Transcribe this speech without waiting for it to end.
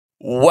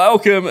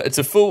Welcome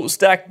to Full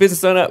Stack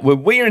Business Owner, where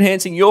we are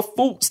enhancing your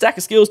full stack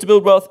of skills to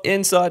build wealth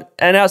inside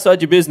and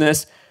outside your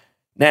business.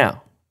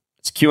 Now,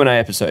 it's a Q&A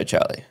episode,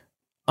 Charlie.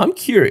 I'm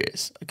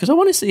curious because I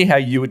want to see how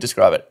you would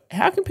describe it.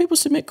 How can people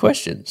submit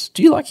questions?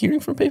 Do you like hearing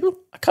from people?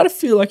 I kind of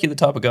feel like you're the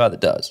type of guy that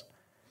does.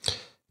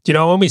 Do you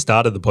know, when we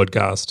started the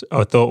podcast,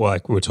 I thought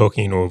like we were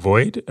talking into a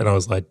void, and I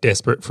was like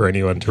desperate for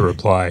anyone to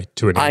reply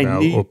to an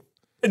email.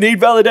 I need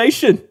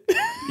validation.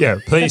 Yeah,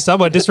 please,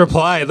 someone just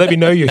reply and let me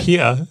know you're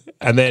here.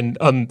 And then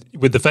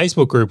with the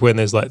Facebook group, when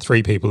there's like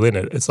 3 people in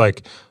it, it's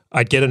like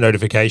I'd get a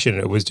notification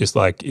and it was just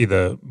like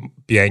either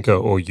Bianca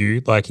or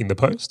you liking the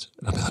post.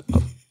 And I'd be like,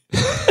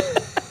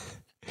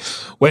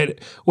 oh.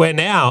 Where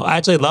now, I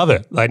actually love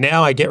it. Like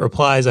now I get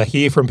replies, I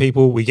hear from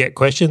people, we get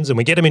questions, and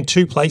we get them in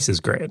 2 places,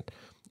 Grant.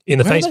 In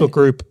the Facebook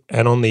group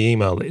and on the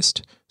email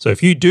list. So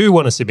if you do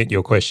want to submit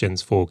your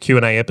questions for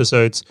Q&A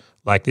episodes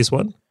like this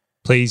one,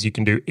 please, you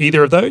can do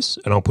either of those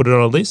and I'll put it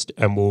on a list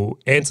and we'll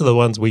answer the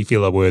ones we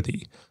feel are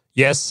worthy.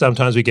 Yes,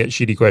 sometimes we get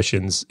shitty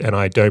questions and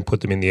I don't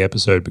put them in the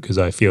episode because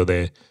I feel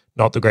they're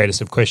not the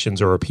greatest of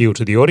questions or appeal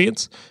to the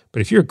audience.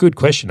 But if you're a good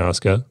question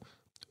asker,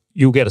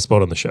 you'll get a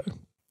spot on the show.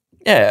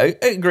 Yeah,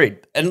 agreed.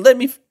 And let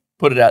me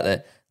put it out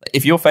there.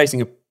 If you're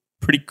facing a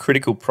pretty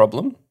critical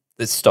problem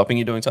that's stopping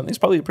you doing something, it's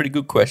probably a pretty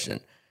good question.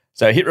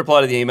 So hit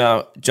reply to the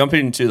email, jump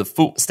into the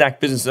Full Stack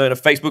Business Owner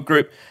Facebook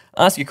group,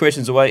 ask your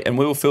questions away, and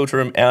we will filter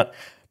them out.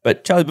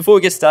 But Charlie, before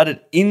we get started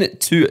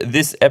into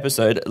this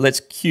episode, let's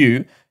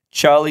cue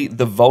Charlie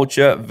the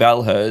Vulture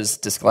Valher's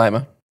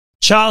disclaimer.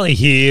 Charlie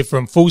here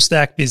from Full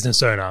Stack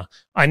Business Owner.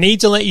 I need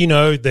to let you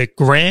know that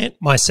Grant,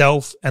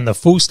 myself, and the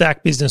Full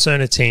Stack Business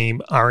Owner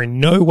team are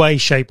in no way,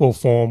 shape, or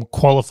form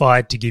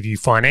qualified to give you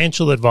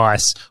financial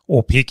advice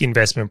or pick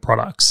investment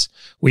products.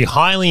 We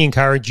highly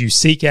encourage you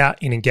seek out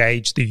and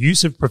engage the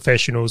use of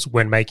professionals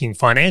when making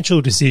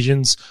financial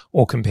decisions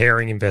or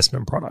comparing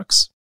investment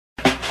products.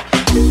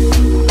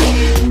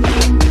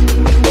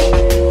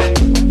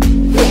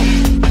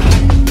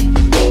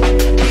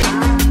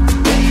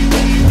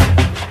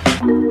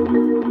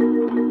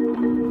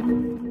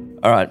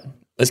 All right,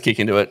 let's kick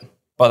into it.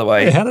 By the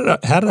way, hey, how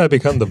did I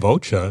become the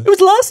vulture? It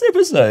was last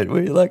episode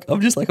where you're like,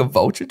 I'm just like a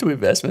vulture to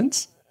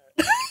investments.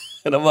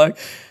 And I'm like,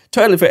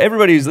 totally, for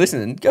everybody who's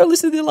listening, go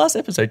listen to the last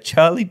episode.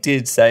 Charlie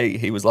did say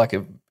he was like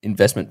an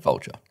investment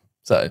vulture.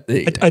 So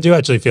there you go. I do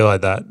actually feel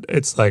like that.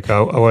 It's like, I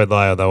won't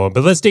lie on that one.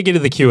 But let's dig into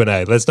the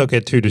Q&A. Let's not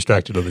get too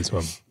distracted on this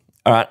one.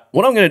 All right,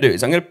 what I'm going to do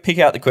is I'm going to pick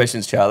out the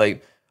questions,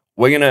 Charlie.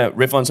 We're going to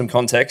riff on some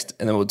context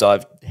and then we'll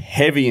dive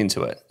heavy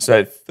into it.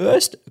 So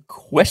first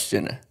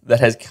question that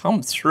has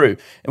come through,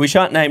 and we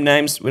shan't name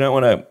names. We don't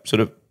want to sort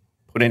of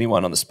put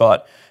anyone on the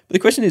spot. But the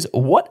question is,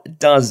 what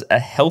does a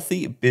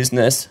healthy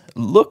business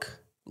look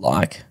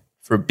like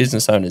for a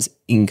business owner's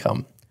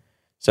income?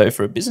 So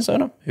for a business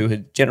owner who is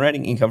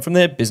generating income from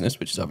their business,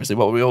 which is obviously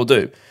what we all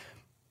do,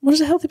 what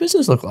does a healthy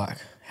business look like?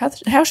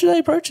 How should they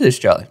approach this,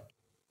 Charlie?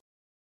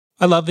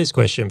 I love this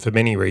question for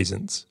many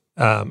reasons,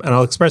 and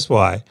I'll express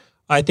why.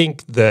 I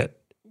think that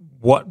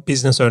what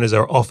business owners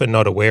are often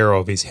not aware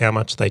of is how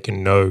much they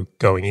can know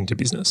going into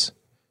business.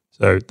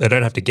 So they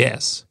don't have to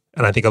guess.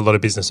 And I think a lot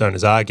of business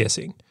owners are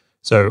guessing.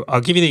 So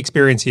I'll give you the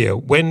experience here.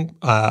 When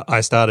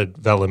I started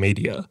Valor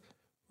Media,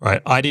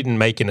 right, I didn't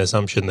make an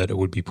assumption that it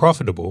would be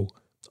profitable.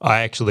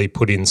 I actually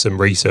put in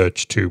some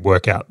research to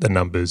work out the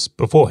numbers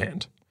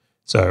beforehand.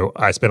 So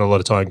I spent a lot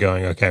of time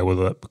going, okay, well,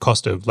 the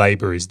cost of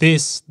labor is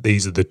this.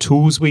 These are the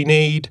tools we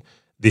need.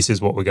 This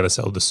is what we're going to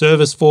sell the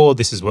service for.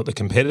 This is what the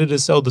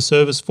competitors sell the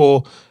service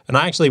for. And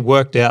I actually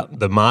worked out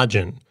the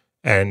margin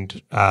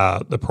and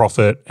the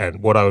profit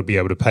and what I would be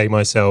able to pay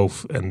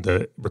myself and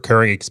the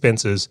recurring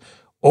expenses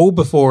all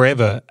before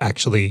ever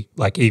actually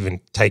like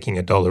even taking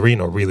 $1 in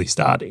or really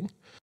starting.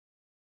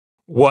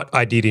 What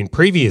I did in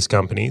previous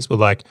companies were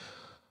like,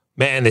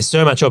 man, there's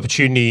so much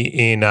opportunity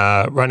in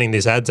running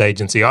this ads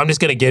agency. I'm just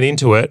going to get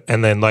into it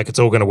and then like it's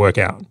all going to work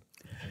out.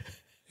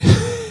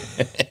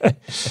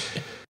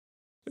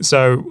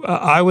 So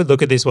I would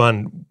look at this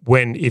one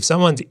if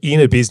someone's in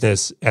a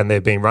business and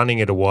they've been running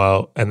it a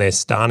while and they're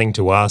starting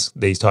to ask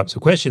these types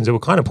of questions, it will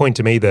kind of point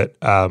to me that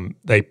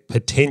they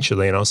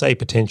potentially, and I'll say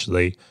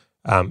potentially,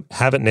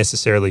 haven't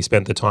necessarily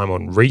spent the time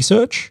on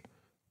research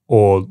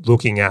or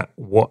looking at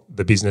what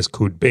the business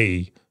could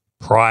be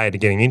prior to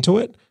getting into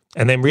it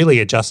and then really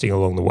adjusting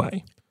along the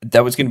way.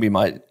 That was going to be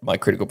my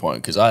critical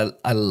point because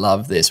I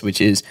love this,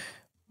 which is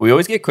we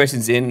always get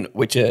questions in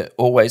which are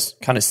always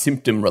kind of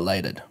symptom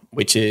related,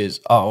 which is,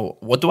 oh,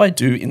 what do I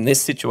do in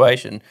this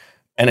situation?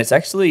 And it's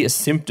actually a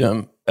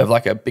symptom of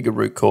like a bigger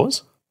root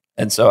cause.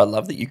 And so I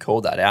love that you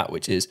call that out,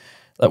 which is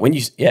like when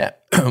you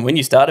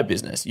start a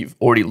business, you've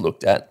already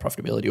looked at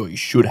profitability, or you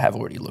should have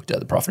already looked at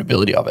the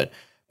profitability of it,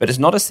 but it's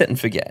not a set and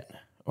forget.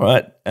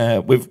 Right.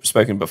 We've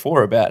spoken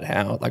before about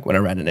how, like, when I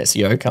ran an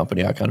SEO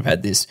company, I kind of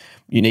had this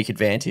unique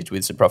advantage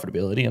with some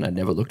profitability, and I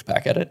never looked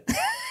back at it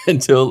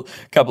until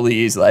a couple of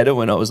years later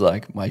when I was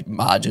like, my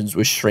margins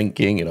were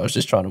shrinking and I was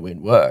just trying to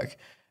win work.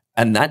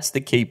 And that's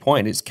the key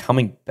point, is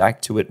coming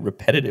back to it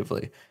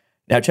repetitively.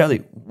 Now,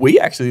 Charlie, we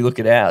actually look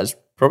at ours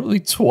probably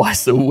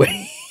twice a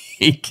week.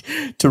 week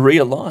to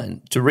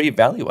realign, to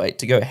reevaluate,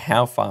 to go,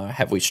 how far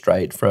have we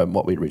strayed from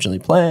what we originally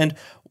planned?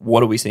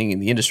 What are we seeing in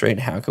the industry, and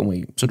how can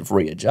we sort of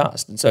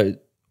readjust? And so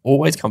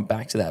always come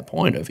back to that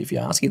point of, if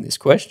you're asking this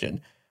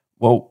question,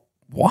 well,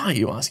 why are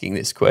you asking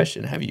this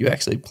question? Have you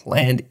actually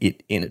planned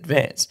it in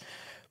advance?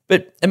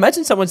 But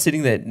imagine someone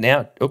sitting there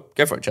now. Oh,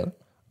 go for it, Charlie.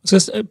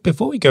 So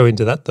before we go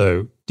into that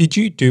though, did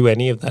you do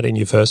any of that in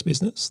your first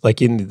business? Like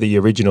in the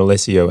original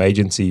SEO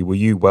agency, were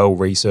you well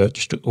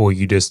researched, or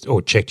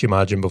or checked your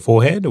margin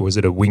beforehand, or was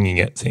it a winging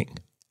it thing?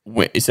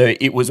 So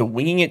it was a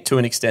winging it to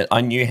an extent.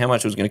 I knew how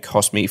much it was going to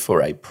cost me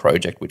for a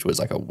project, which was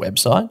like a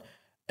website.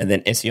 And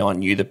then SEO, I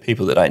knew the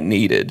people that I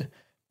needed,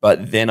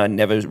 but then I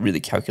never really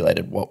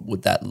calculated what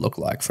would that look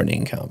like for an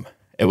income.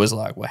 It was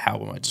like, well, how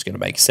am I just going to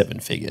make 7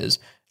 figures?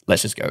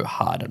 Let's just go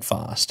hard and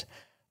fast.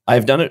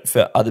 I've done it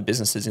for other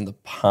businesses in the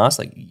past,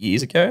 like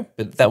years ago,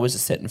 but that was a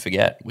set and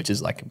forget, which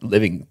is like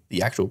living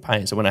the actual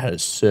pain. So when I had a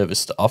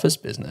service to office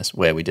business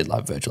where we did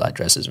like virtual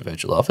addresses and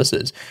virtual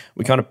offices,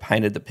 we kind of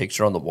painted the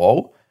picture on the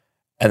wall,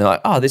 and they're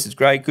like, oh, this is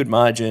great, good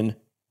margin.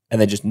 And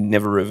they just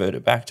never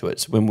reverted back to it.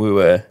 So when we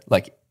were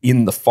like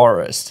in the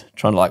forest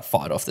trying to like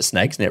fight off the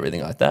snakes and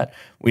everything like that,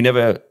 we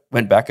never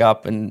went back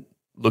up and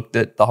looked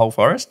at the whole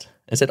forest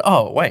and said,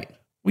 oh, wait,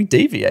 we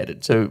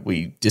deviated. So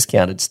we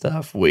discounted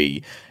stuff.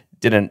 We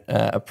didn't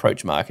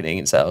approach marketing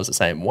and sales the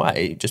same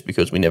way, just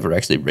because we never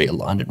actually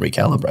realigned and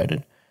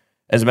recalibrated.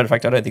 As a matter of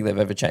fact, I don't think they've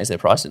ever changed their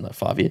price in like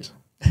 5 years.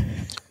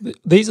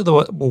 These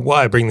are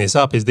why I bring this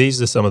up is these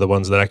are some of the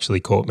ones that actually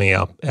caught me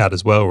out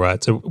as well,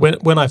 right? So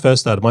when I first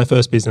started, my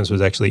first business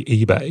was actually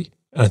eBay.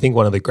 And I think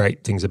one of the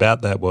great things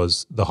about that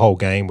was the whole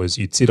game was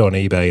you'd sit on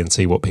eBay and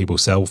see what people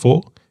sell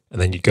for.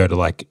 And then you'd go to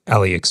like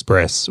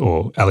AliExpress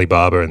or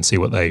Alibaba and see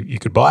what you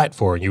could buy it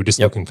for. And you were just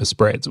looking for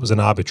spreads. It was an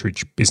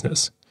arbitrage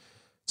business.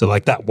 So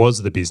like that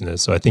was the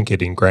business. So I think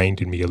it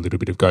ingrained in me a little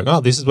bit of going, oh,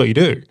 this is what you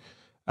do.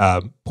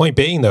 Point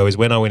being though, is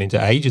when I went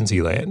into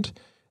agency land,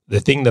 the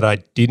thing that I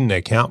didn't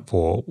account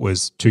for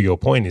was, to your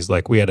point, is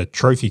like we had a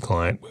trophy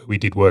client where we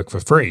did work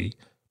for free,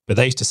 but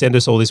they used to send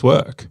us all this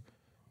work.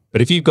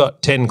 But if you've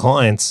got 10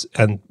 clients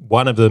and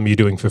one of them you're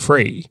doing for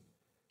free,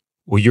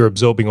 well, you're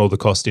absorbing all the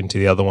cost into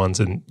the other ones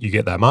and you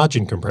get that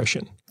margin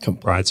compression,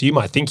 right? So you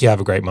might think you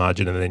have a great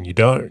margin and then you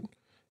don't,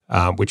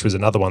 which was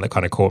another one that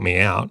kind of caught me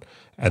out.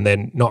 And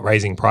then not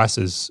raising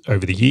prices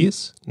over the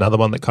years, another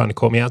one that kind of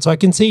caught me out. So I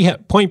can see how,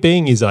 point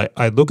being is I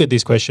look at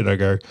this question, I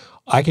go,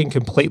 I can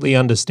completely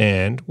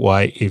understand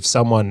why if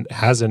someone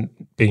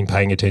hasn't been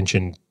paying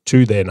attention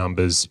to their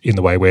numbers in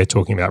the way we're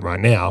talking about right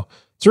now,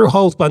 through a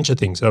whole bunch of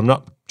things, and I'm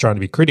not trying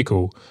to be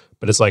critical,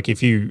 but it's like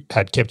if you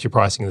had kept your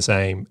pricing the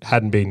same,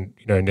 hadn't been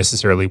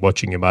necessarily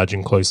watching your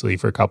margin closely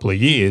for a couple of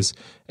years,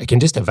 it can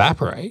just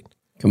evaporate.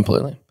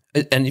 Completely.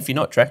 And if you're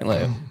not tracking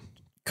like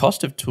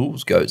cost of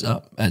tools goes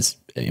up as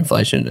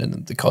inflation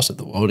and the cost of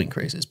the world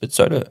increases, but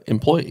so do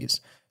employees,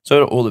 so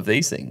do all of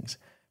these things.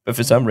 But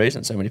for some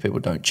reason, so many people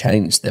don't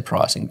change their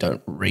pricing,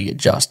 don't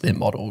readjust their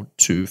model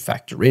to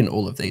factor in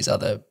all of these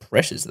other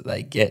pressures that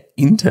they get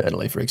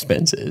internally for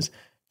expenses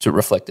to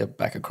reflect it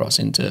back across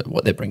into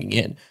what they're bringing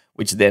in,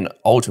 which then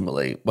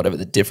ultimately, whatever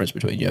the difference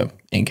between your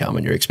income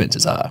and your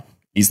expenses are,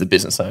 is the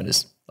business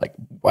owner's like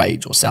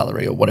wage or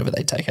salary or whatever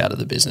they take out of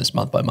the business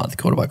month by month,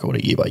 quarter by quarter,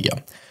 year by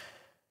year.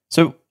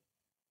 So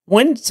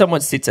when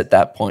someone sits at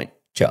that point,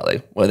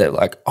 Charlie, where they're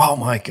like, oh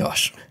my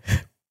gosh,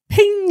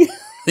 ping,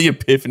 the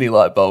epiphany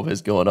light bulb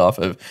has gone off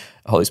of,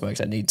 holy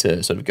smokes, I need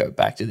to sort of go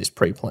back to this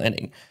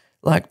pre-planning.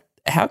 Like,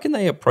 how can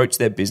they approach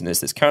their business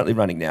that's currently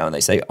running now and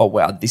they say, oh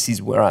wow, this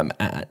is where I'm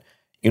at,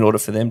 in order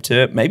for them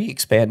to maybe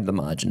expand the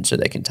margin so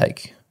they can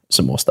take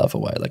some more stuff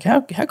away? Like,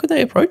 how could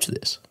they approach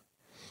this?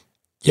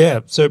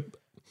 Yeah, so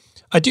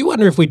I do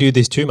wonder if we do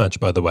this too much,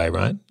 by the way,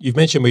 right? You've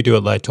mentioned we do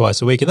it like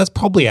twice a week, and that's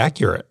probably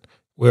accurate.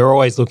 We're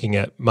always looking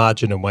at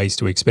margin and ways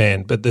to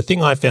expand. But the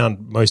thing I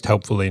found most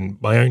helpful in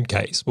my own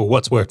case, well,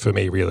 what's worked for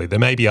me really, there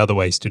may be other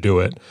ways to do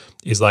it,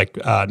 is like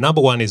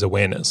number one is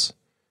awareness.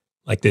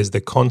 Like there's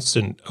the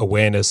constant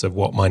awareness of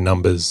what my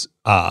numbers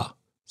are.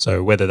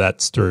 So whether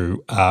that's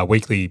through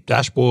weekly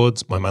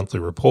dashboards, my monthly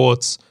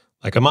reports,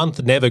 like a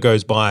month never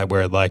goes by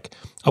where like,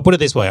 I'll put it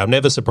this way, I'm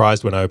never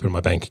surprised when I open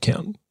my bank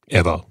account,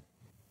 ever.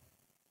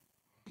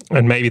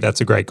 And maybe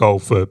that's a great goal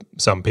for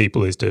some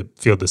people, is to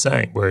feel the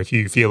same, where if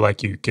you feel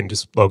like you can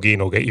just log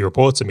in or get your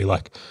reports and be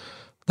like,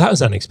 that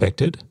was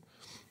unexpected,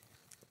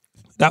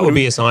 that would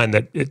be a sign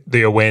that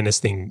the awareness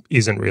thing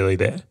isn't really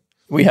there.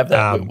 We have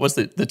that. What's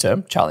the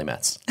term? Charlie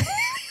Mats.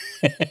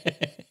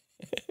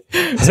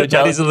 So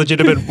that is a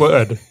legitimate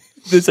word.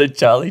 So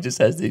Charlie just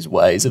has these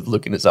ways of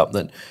looking at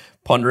something,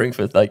 pondering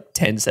for like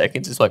 10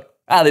 seconds. It's like,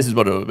 this is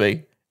what it would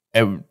be.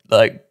 And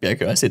like,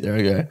 okay, I sit there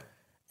and go,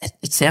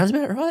 it sounds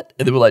about right.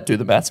 And then we'll like do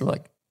the maths and we're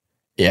like,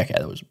 yeah, okay,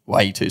 that was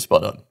way too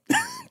spot on.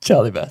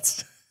 Charlie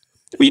Mats.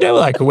 Well,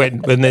 like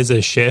when there's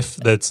a chef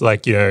that's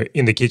like,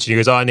 in the kitchen, he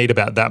goes, I need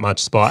about that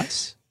much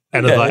spice.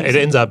 And it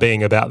ends up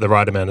being about the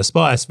right amount of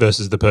spice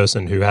versus the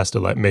person who has to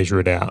like measure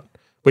it out.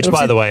 Which,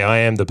 by the way, I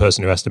am the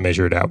person who has to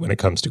measure it out when it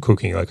comes to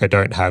cooking. Like, I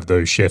don't have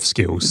those chef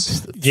skills.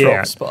 Just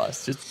drop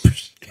spice.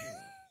 Just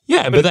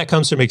Yeah, but that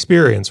comes from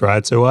experience,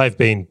 right? So I've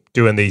been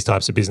doing these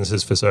types of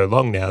businesses for so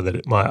long now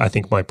that I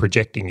think my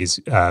projecting is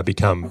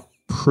become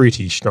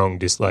pretty strong,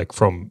 just like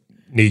from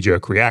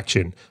knee-jerk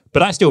reaction.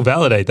 But I still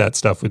validate that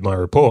stuff with my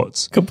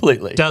reports.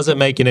 Completely. Doesn't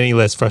make it any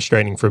less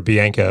frustrating for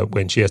Bianca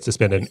when she has to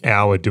spend an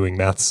hour doing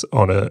maths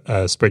on a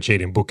spreadsheet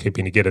in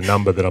bookkeeping to get a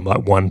number that I'm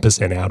like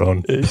 1% out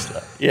on.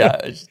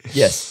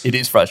 Yes, it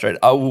is frustrating.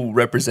 I will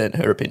represent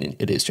her opinion.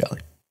 It is,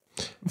 Charlie.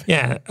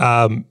 Yeah.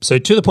 So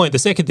to the point, the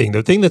second thing,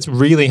 the thing that's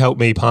really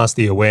helped me pass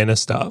the awareness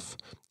stuff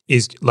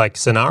is like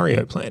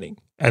scenario planning.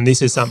 And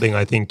this is something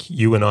I think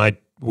you and I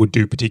would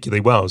do particularly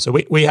well. So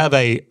we have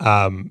a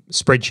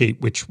spreadsheet,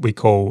 which we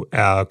call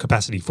our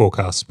capacity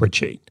forecast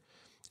spreadsheet.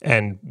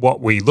 And what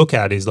we look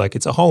at is like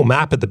it's a whole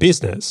map of the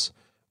business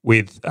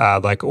with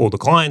like all the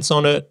clients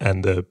on it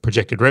and the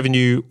projected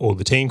revenue, all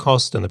the team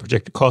cost and the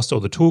projected cost, all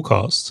the tool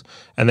costs.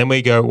 And then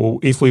we go, well,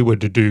 if we were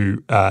to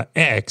do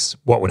X,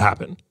 what would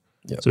happen?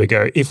 Yep. So we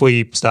go, if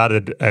we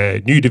started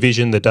a new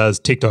division that does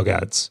TikTok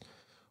ads,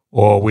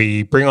 or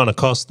we bring on a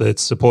cost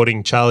that's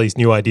supporting Charlie's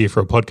new idea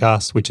for a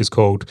podcast, which is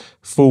called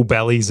Full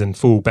Bellies and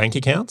Full Bank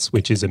Accounts,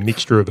 which is a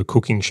mixture of a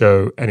cooking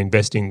show and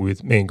investing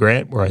with me and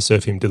Grant, where I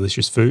serve him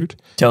delicious food.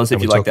 Tell us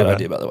if you like that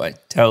idea, by the way.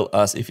 Tell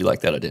us if you like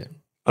that idea.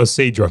 I was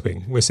seed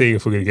dropping. We're seeing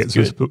if we're going to get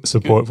some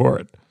support for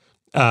it.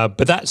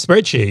 But that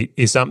spreadsheet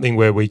is something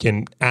where we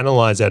can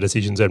analyze our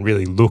decisions and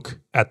really look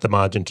at the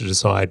margin to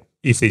decide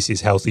if this is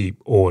healthy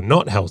or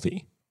not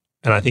healthy.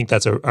 And I think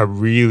that's a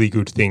really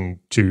good thing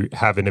to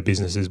have in a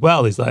business as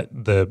well, is like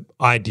the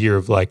idea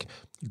of like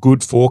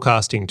good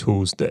forecasting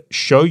tools that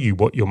show you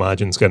what your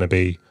margin's going to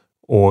be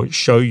or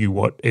show you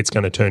what it's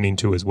going to turn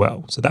into as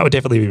well. So that would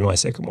definitely be my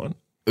second one.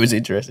 It was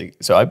interesting.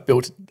 So I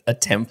built a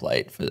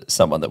template for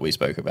someone that we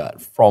spoke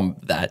about from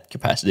that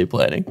capacity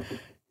planning.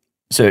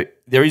 So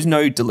there is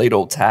no delete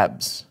all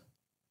tabs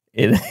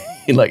in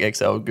like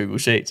Excel or Google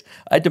Sheets.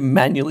 I had to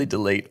manually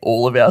delete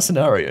all of our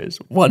scenarios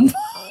one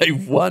by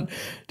one.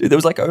 Dude, there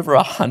was like over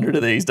 100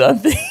 of these done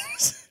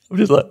things. I'm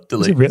just like,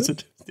 delete.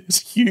 It was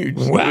huge.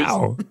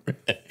 Wow.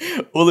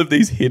 All of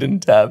these hidden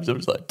tabs. I'm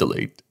just like,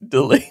 delete,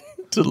 delete,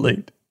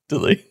 delete,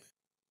 delete.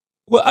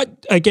 Well,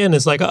 again,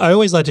 it's like I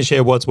always like to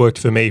share what's worked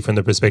for me from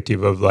the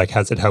perspective of like,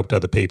 has it helped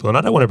other people? And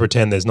I don't want to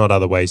pretend there's not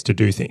other ways to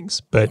do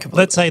things. But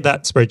let's say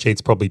that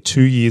spreadsheet's probably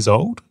 2 years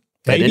old,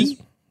 maybe.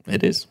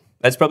 It is.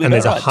 That's probably and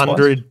there's right,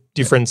 100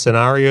 different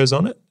scenarios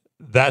on it.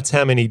 That's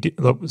how many.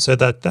 So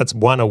that's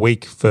one a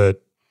week for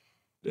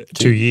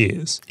 2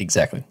 years.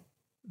 Exactly.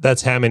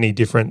 That's how many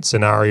different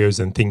scenarios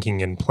and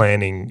thinking and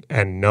planning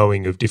and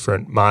knowing of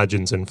different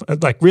margins and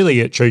like really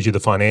it shows you the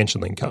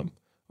financial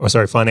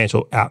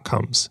financial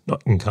outcomes,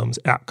 not incomes,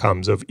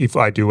 outcomes of if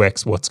I do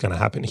X, what's going to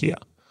happen here.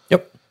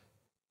 Yep.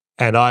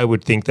 And I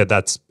would think that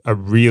that's a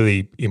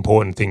really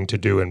important thing to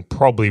do and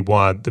probably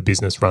why the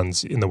business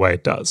runs in the way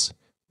it does.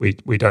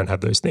 We don't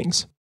have those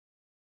things.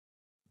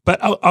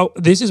 But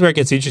this is where it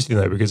gets interesting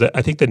though, because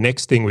I think the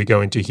next thing we go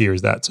into here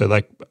is that. So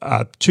like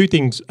two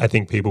things I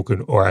think people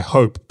can, or I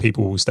hope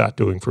people will start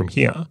doing from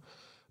here.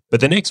 But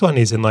the next one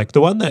is, and like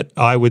the one that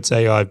I would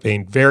say I've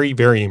been very,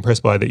 very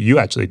impressed by that you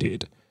actually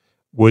did,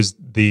 was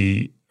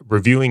the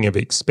reviewing of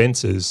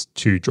expenses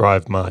to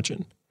drive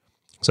margin.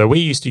 So we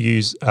used to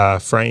use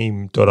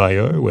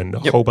Frame.io and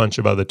a whole bunch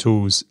of other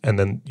tools, and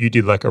then you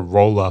did like a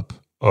roll-up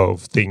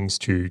of things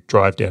to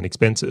drive down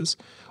expenses.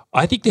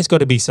 I think there's got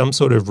to be some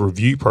sort of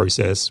review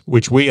process,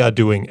 which we are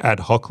doing ad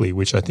hocly,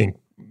 which I think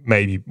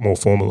may be more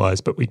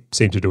formalized, but we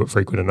seem to do it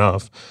frequent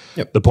enough.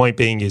 Yep. The point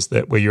being is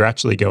that where you're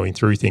actually going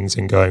through things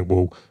and going,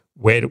 well,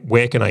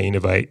 where can I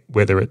innovate,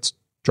 whether it's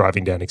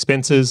driving down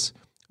expenses,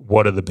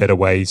 what are the better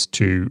ways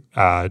to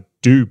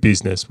do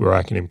business where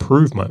I can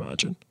improve my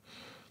margin?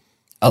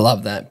 I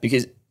love that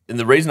because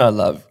the reason I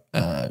love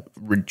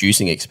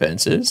reducing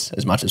expenses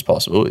as much as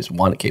possible is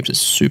one, it keeps us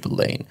super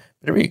lean.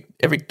 But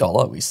every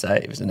dollar we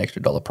save is an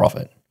extra dollar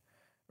profit,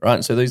 right?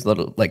 And so these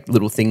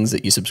little things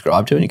that you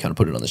subscribe to and you kind of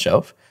put it on the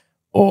shelf,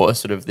 or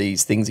sort of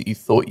these things that you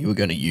thought you were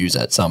going to use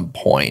at some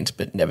point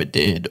but never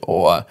did,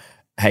 or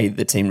hey,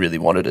 the team really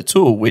wanted a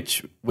tool,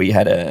 which we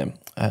had a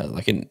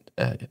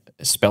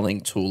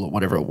spelling tool or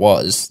whatever it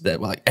was that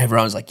like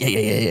everyone was like,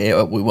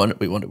 yeah, we want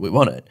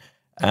it.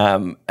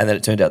 And then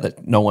it turned out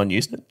that no one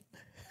used it.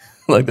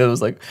 Like there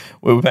was like,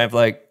 we were paying for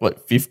like,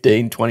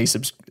 15, 20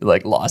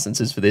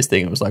 licenses for this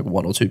thing. It was like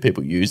one or two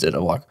people used it.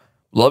 I'm like,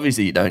 well,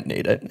 obviously you don't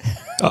need it.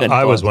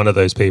 I was one of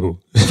those people.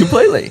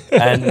 Completely.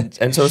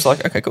 And so it's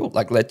like, okay, cool.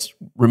 Like let's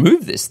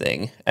remove this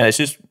thing. And it's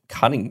just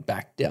cutting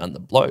back down the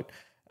bloat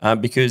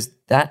because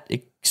that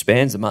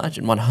expands the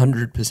margin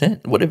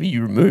 100%. Whatever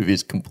you remove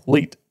is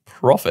complete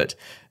profit.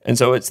 And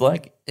so it's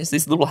like, it's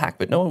this little hack,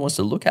 but no one wants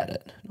to look at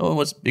it. No one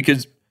wants,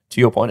 because to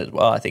your point as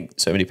well, I think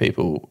so many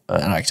people,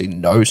 and I actually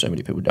know so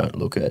many people don't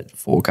look at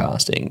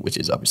forecasting, which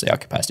is obviously our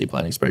capacity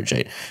planning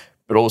spreadsheet,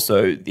 but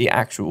also the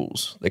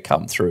actuals that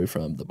come through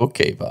from the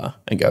bookkeeper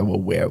and go,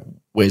 well,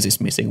 where's this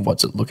missing?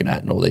 What's it looking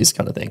at? And all these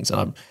kind of things.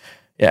 And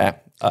Yeah.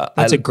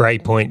 That's a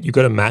great point. You've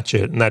got to match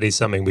it, and that is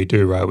something we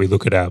do, right? We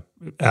look at our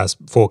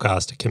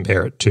forecast to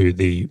compare it to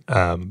the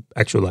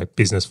actual like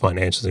business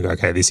financials and go,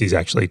 okay, this is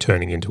actually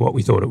turning into what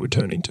we thought it would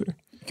turn into.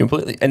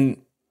 Completely. And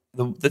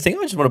the thing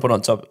I just want to put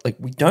on top, like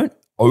we don't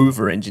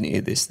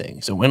over-engineer this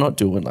thing. So we're not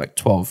doing like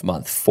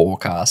 12-month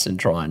forecasts and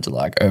trying to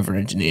like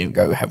over-engineer and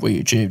go, have we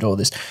achieved all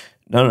this?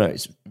 No.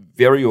 It's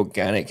very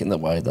organic in the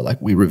way that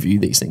like we review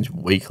these things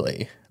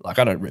weekly. Like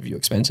I don't review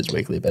expenses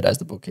weekly, but as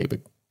the bookkeeper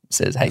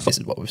says, hey, this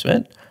is what we've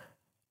spent,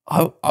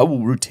 I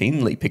will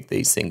routinely pick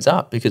these things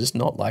up because it's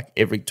not like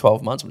every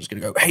 12 months I'm just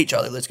going to go, hey,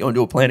 Charlie, let's go and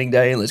do a planning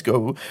day and let's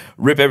go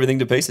rip everything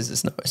to pieces.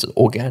 It's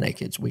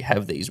organic. We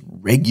have these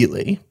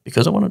regularly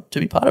because I want it to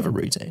be part of a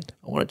routine.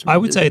 I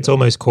would say it's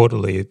almost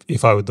quarterly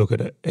if I would look at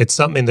it. It's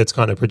something that's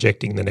kind of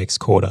projecting the next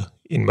quarter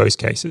in most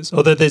cases.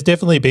 Although there's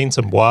definitely been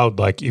some wild,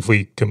 like if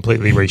we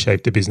completely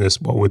reshape the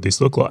business, what would this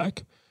look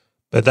like?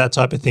 But that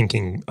type of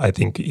thinking, I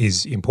think,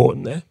 is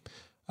important there.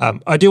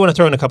 I do want to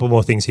throw in a couple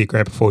more things here,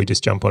 Grant, before we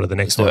just jump onto the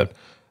next one.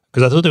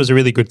 Because I thought there was a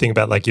really good thing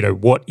about like,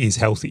 what is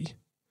healthy,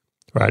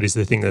 right, is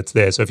the thing that's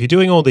there. So if you're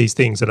doing all these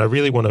things, and I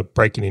really want to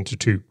break it into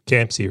two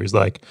camps here, is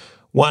like,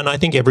 one, I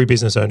think every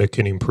business owner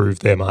can improve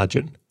their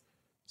margin.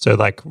 So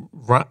like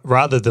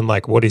rather than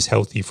like what is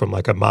healthy from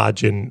like a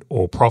margin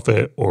or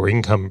profit or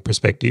income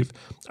perspective,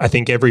 I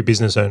think every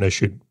business owner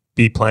should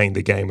be playing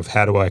the game of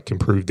how do I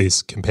improve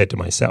this compared to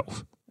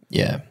myself.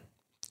 Yeah.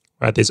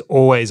 Right, there's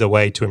always a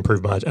way to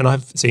improve margin. And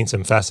I've seen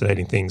some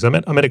fascinating things. I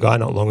met a guy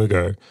not long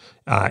ago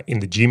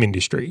in the gym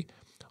industry.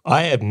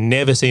 I have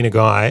never seen a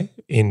guy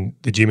in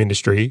the gym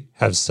industry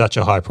have such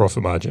a high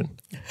profit margin.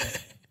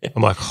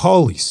 I'm like,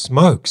 holy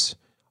smokes.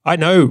 I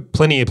know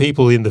plenty of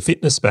people in the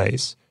fitness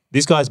space.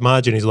 This guy's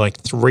margin is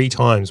like 3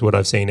 times what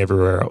I've seen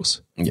everywhere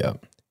else. Yeah.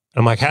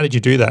 I'm like, how did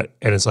you do that?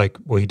 And it's like,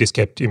 well, he just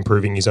kept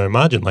improving his own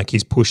margin. Like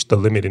he's pushed the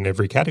limit in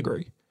every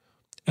category.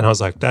 And I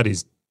was like, that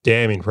is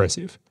damn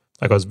impressive.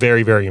 Like I was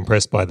very, very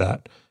impressed by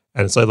that.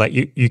 And so like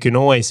you can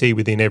always see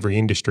within every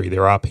industry,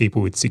 there are people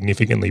with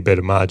significantly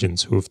better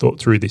margins who have thought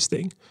through this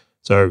thing.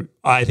 So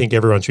I think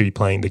everyone should be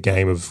playing the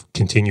game of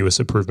continuous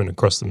improvement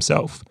across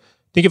themselves.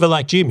 Think of it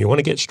like gym. You want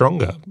to get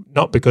stronger,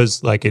 not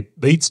because like it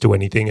leads to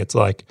anything. It's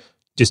like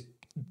just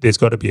there's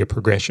got to be a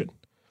progression.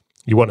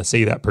 You want to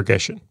see that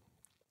progression.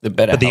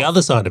 But the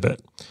other side of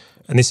it,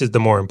 and this is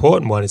the more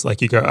important one, is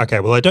like you go, okay,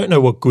 well, I don't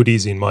know what good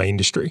is in my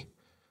industry.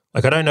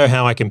 Like I don't know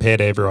how I compare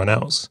to everyone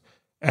else.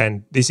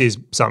 And this is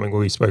something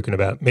we've spoken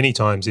about many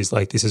times is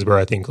like, this is where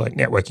I think like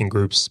networking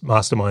groups,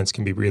 masterminds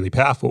can be really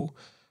powerful.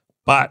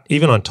 But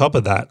even on top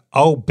of that,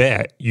 I'll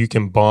bet you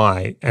can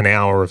buy an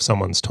hour of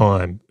someone's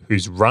time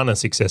who's run a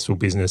successful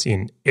business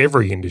in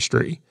every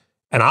industry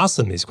and ask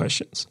them these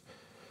questions.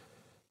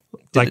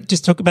 Like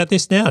just talk about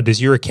this now.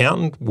 Does your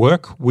accountant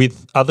work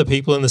with other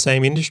people in the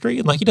same industry?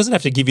 And like, he doesn't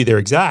have to give you their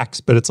exacts,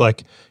 but it's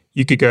like,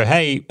 you could go,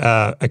 hey,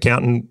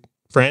 accountant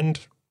friend,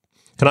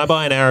 can I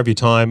buy an hour of your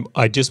time?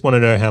 I just want to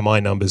know how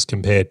my numbers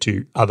compare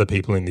to other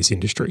people in this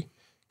industry.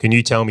 Can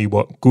you tell me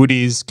what good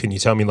is? Can you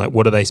tell me like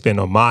what do they spend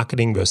on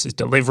marketing versus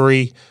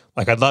delivery?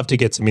 Like I'd love to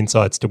get some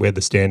insights to where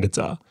the standards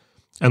are.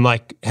 And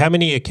like how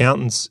many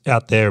accountants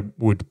out there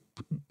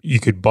you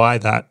could buy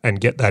that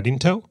and get that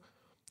intel?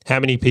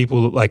 How many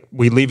people, like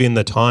we live in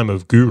the time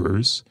of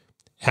gurus.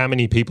 How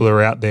many people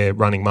are out there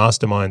running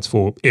masterminds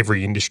for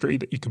every industry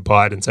that you could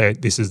buy it and say,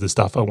 this is the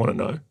stuff I want to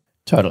know?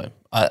 Totally.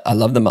 I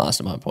love the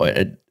mastermind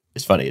point.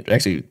 It's funny. It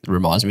actually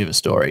reminds me of a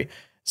story.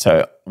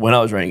 So when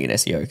I was running an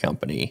SEO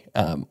company,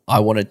 I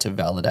wanted to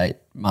validate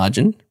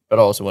margin, but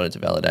I also wanted to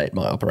validate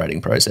my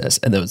operating process.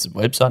 And there was a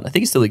website, I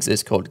think it still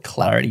exists, called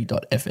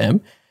clarity.fm.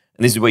 And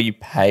this is where you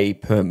pay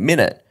per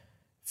minute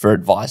for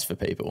advice for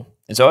people.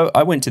 And so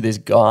I went to this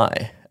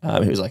guy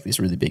who was like this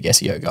really big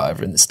SEO guy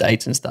over in the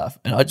States and stuff.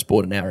 And I just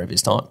bought an hour of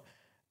his time.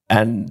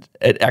 And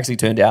it actually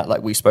turned out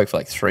like we spoke for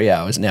like 3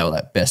 hours. Now we're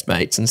like best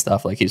mates and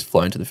stuff. Like he's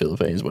flown to the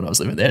Philippines when I was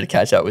living there to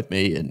catch up with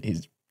me, and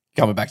he's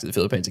coming back to the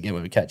Philippines again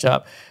when we catch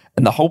up.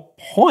 And the whole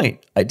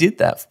point I did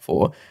that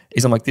for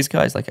is I'm like, this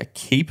guy's like a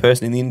key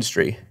person in the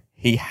industry.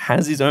 He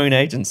has his own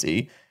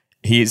agency.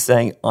 He is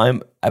saying,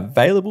 I'm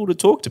available to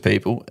talk to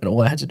people, and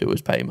all I had to do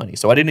was pay money.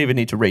 So I didn't even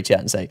need to reach out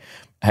and say,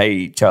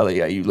 hey,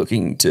 Charlie, are you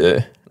looking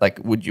to, like,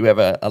 would you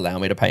ever allow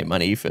me to pay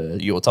money for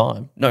your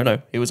time?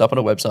 No. He was up on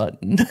a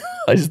website, and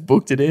I just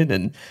booked it in,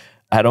 and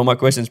I had all my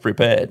questions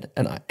prepared,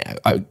 and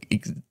I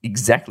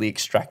exactly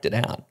extracted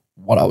out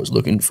what I was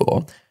looking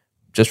for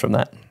just from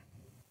that.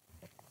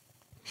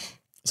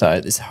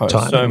 So this whole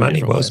time and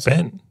money well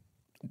spent.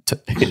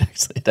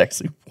 It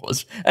actually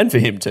was, and for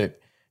him too.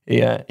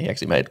 He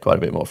actually made quite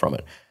a bit more from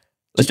it.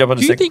 Let's jump on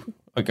to second.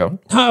 Go on.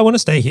 No, I want to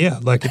stay here.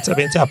 Like it's our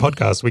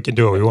podcast. We can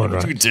do what we want,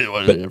 right? We can do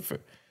whatever.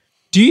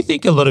 Do you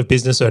think a lot of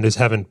business owners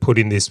haven't put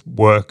in this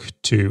work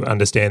to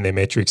understand their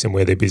metrics and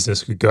where their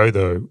business could go,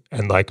 though?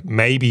 And like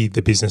maybe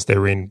the business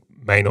they're in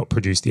may not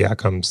produce the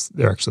outcomes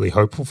they're actually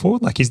hopeful for.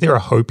 Like, is there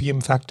a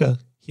hopium factor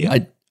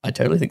here? I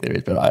totally think there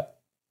is, but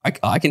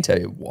I can tell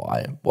you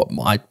what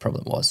my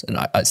problem was. And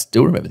I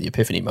still remember the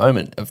epiphany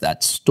moment of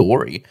that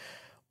story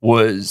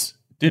was,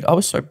 dude, I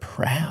was so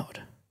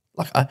proud.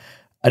 Like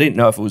I didn't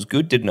know if it was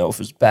good, didn't know if it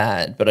was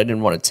bad, but I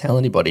didn't want to tell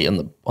anybody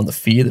on the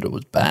fear that it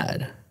was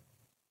bad.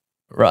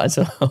 Right.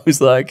 So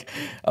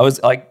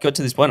I got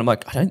to this point, I'm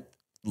like, I don't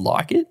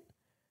like it.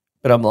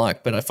 But I'm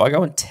like, but if I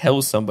go and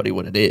tell somebody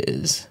what it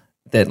is,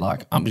 then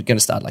like I'm going to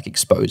start like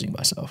exposing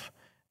myself.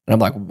 And I'm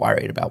like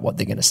worried about what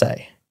they're going to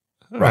say.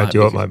 Right. Do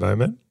you want my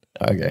moment?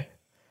 Okay.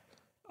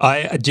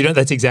 Do you know,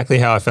 that's exactly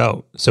how I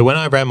felt. So when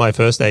I ran my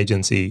first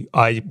agency,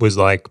 I was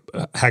like,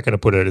 how can I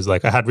put it? Is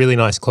like I had really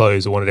nice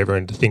clothes. I wanted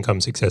everyone to think I'm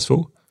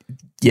successful.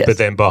 Yes. But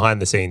then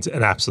behind the scenes,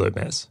 an absolute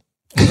mess.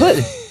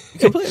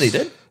 Completely,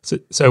 dude.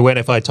 So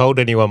if I told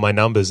anyone my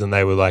numbers and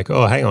they were like,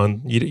 oh, hang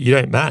on, you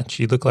don't match.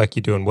 You look like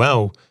you're doing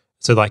well.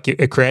 So like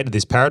it created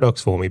this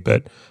paradox for me.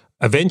 But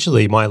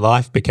eventually my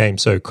life became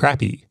so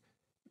crappy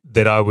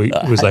that I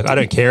was like, I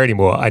don't care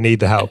anymore. I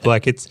need the help.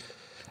 Like it's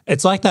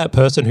like that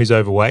person who's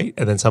overweight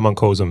and then someone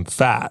calls them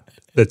fat,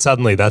 that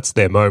suddenly that's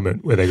their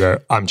moment where they go,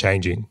 I'm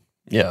changing.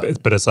 Yeah.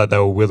 But it's like they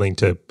were willing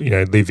to,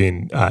 live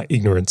in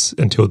ignorance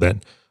until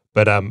then.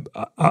 But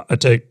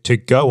to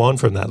go on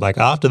from that, like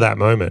after that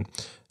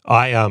moment,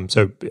 I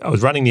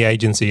was running the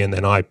agency and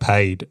then I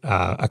paid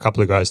a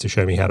couple of guys to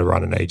show me how to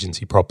run an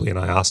agency properly, and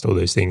I asked all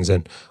those things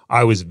and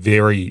I was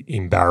very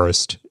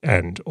embarrassed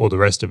and all the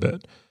rest of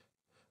it.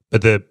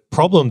 But the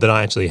problem that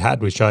I actually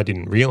had, which I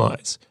didn't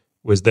realize,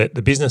 was that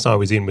the business I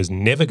was in was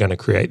never going to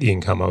create the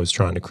income I was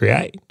trying to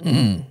create.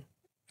 Mm.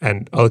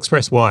 And I'll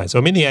express why. So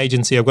I'm in the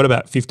agency, I've got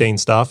about 15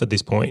 staff at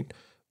this point,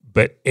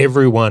 but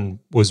everyone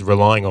was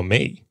relying on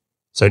me.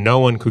 So no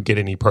one could get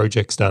any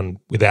projects done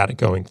without it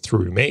going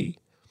through me.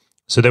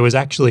 So there was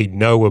actually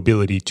no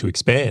ability to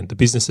expand. The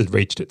business had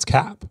reached its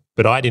cap,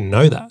 but I didn't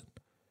know that.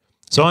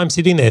 So I'm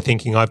sitting there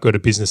thinking I've got a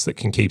business that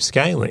can keep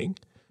scaling,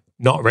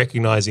 not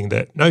recognizing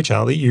that, no,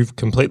 Charlie, you've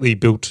completely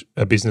built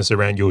a business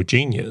around your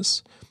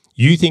genius.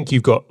 You think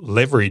you've got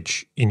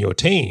leverage in your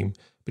team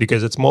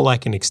because it's more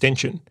like an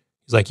extension.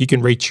 It's like you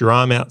can reach your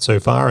arm out so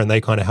far and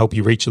they kind of help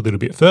you reach a little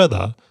bit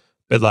further.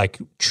 But like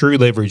true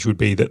leverage would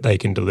be that they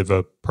can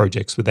deliver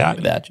projects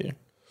without you.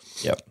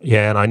 Yep.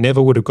 Yeah, and I never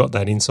would have got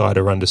that insight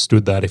or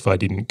understood that if I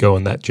didn't go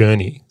on that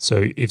journey.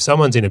 So if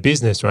someone's in a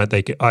business, right,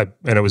 and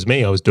it was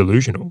me, I was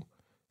delusional,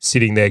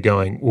 sitting there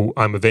going, well,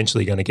 I'm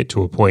eventually going to get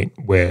to a point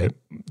where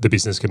the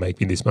business can make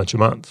me this much a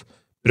month.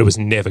 But it was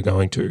never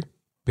going to,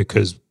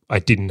 because I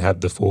didn't have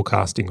the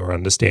forecasting or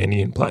understanding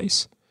in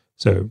place.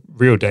 So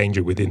real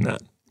danger within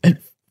that.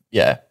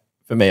 Yeah.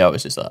 For me, I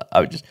was just like,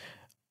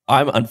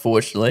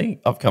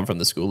 I've come from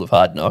the school of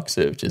hard knocks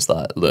who've just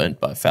like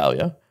learned by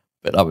failure.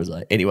 But I was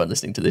like, anyone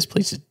listening to this,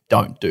 please just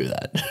don't do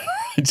that.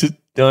 Just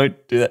don't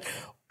do that.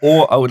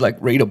 Or I would like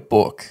read a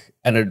book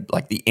and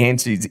like the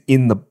answer is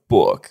in the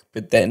book,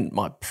 but then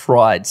my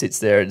pride sits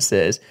there and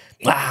says,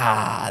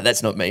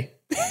 that's not me.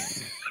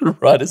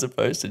 Right? As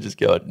opposed to just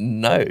going,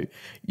 no,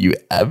 you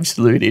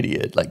absolute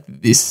idiot. Like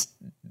this,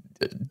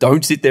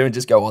 don't sit there and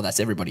just go, oh, that's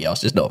everybody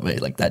else, just not me.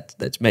 Like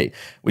that's me.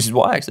 Which is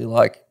why I actually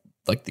like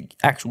the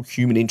actual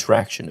human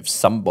interaction of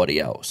somebody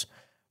else.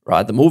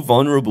 Right, the more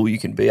vulnerable you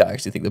can be, I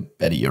actually think the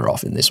better you're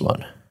off in this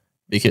one,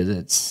 because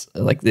it's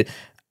like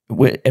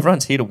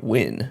everyone's here to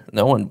win.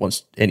 No one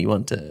wants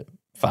anyone to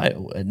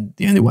fail, and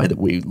the only way that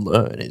we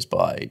learn is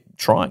by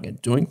trying and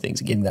doing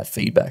things and getting that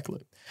feedback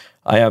loop.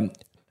 I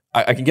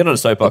can get on a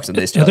soapbox in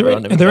this. Are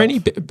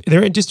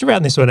there just to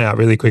round this one out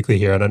really quickly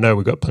here, and I know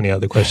we've got plenty of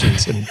other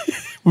questions and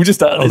we'll just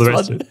start all the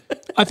rest of it.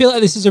 I feel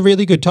like this is a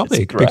really good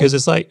topic because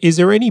it's like, do you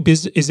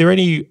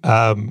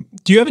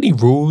have any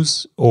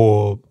rules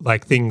or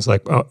like things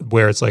like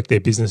where it's like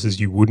they're businesses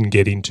you wouldn't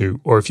get into,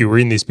 or if you were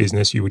in this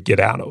business you would get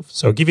out of?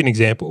 So I'll give you an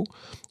example.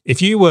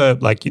 If you were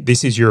like,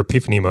 this is your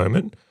epiphany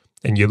moment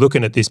and you're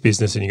looking at this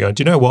business and you're going,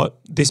 do you know what?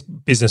 This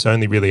business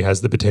only really has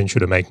the potential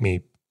to make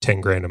me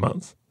 10 grand a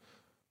month.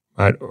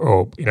 Right?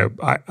 Or,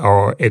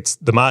 or it's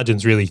the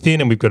margin's really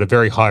thin and we've got a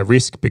very high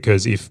risk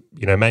because if,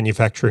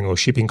 manufacturing or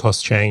shipping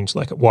costs change,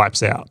 like it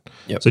wipes out.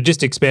 Yep. So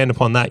just to expand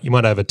upon that, you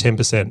might have a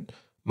 10%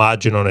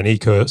 margin on an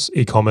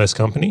e-commerce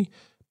company,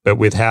 but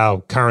with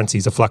how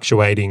currencies are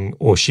fluctuating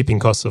or shipping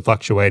costs are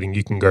fluctuating,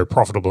 you can go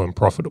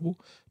profitable.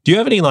 Do you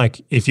have any, like,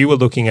 if you were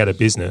looking at a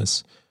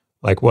business,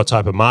 like what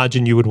type of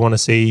margin you would want to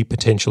see,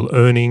 potential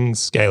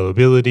earnings,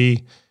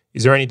 scalability?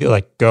 Is there anything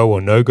like go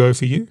or no go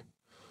for you?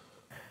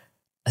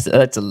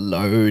 That's a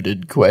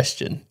loaded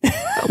question.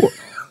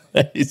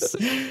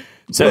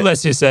 So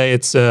let's just say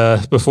it's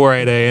before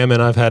 8 a.m.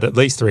 and I've had at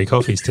least 3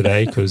 coffees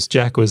today because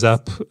Jack was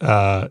up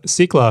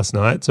sick last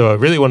night. So I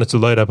really wanted to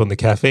load up on the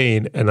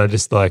caffeine and I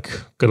just got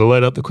to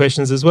load up the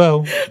questions as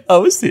well. I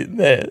was sitting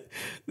there.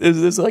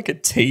 There's like a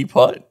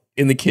teapot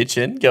in the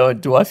kitchen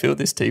going, do I fill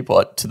this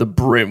teapot to the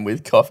brim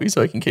with coffee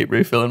so I can keep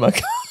refilling my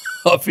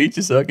coffee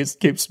just so I can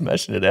keep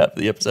smashing it out for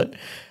the episode?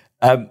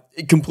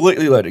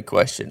 Completely loaded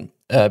question.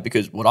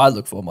 Because what I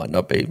look for might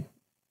not be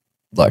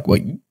like what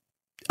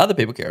other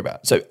people care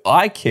about. So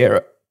I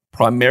care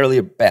primarily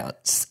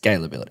about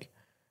scalability.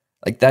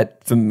 Like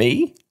that for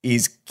me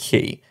is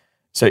key.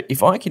 So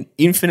if I can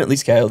infinitely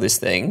scale this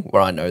thing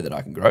where I know that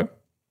I can grow,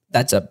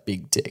 that's a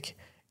big tick.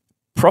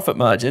 Profit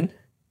margin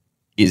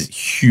is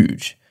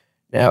huge.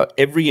 Now,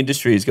 every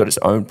industry has got its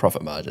own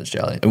profit margins,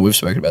 Charlie, and we've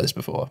spoken about this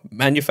before.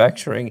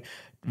 Manufacturing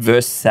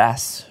versus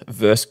SaaS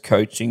versus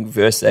coaching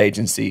versus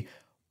agency,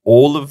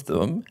 all of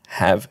them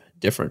have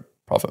different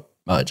profit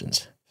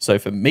margins. So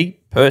for me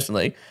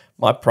personally,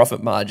 my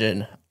profit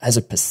margin as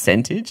a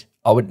percentage,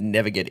 I would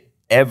never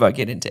ever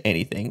get into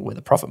anything where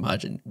the profit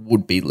margin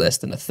would be less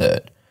than a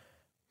third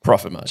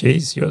profit margin.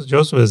 Jeez,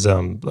 yours was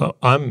I'm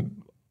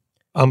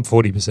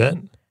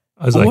 40%.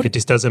 I was like, it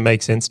just doesn't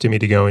make sense to me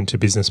to go into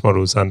business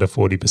models under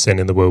 40%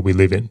 in the world we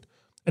live in.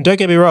 And don't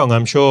get me wrong,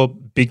 I'm sure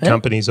big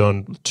companies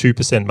on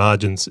 2%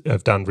 margins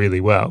have done really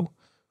well,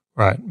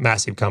 right?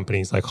 Massive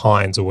companies like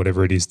Heinz or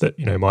whatever it is that,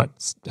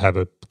 might have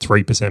a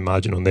 3%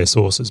 margin on their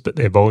sources, but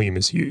their volume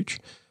is huge.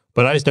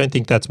 But I just don't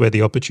think that's where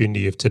the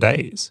opportunity of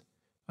today is.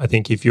 I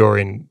think if you're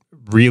in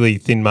really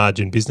thin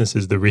margin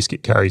businesses, the risk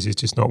it carries is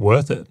just not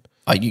worth it.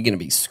 Are you going to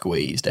be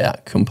squeezed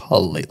out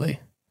completely?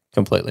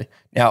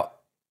 Now,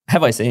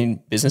 have I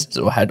seen businesses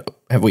or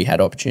have we had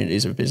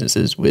opportunities of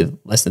businesses with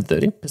less than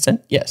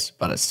 30%? Yes,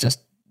 but it's just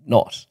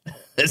not.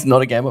 It's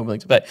not a game I'm willing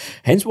to play.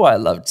 Hence why I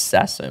loved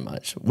SaaS so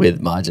much with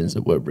margins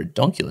that were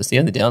ridiculous. The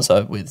only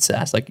downside with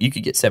SaaS, like you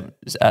could get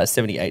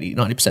 70, 80,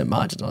 90%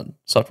 margins on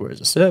software as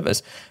a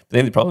service. But the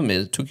only problem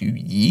is it took you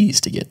years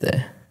to get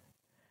there.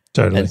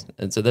 Totally.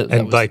 And so that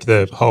was, like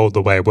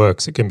the way it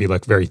works, it can be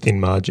like very thin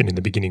margin in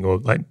the beginning or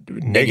like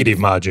negative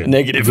margin.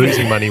 Negative. You're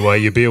losing money while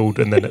you build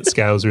and then it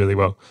scales really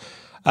well.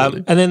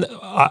 And then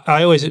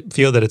I always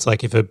feel that it's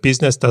like if a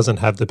business doesn't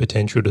have the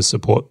potential to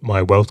support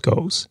my wealth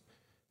goals,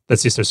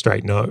 that's just a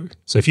straight no.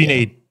 So if you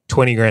need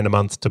 20 grand a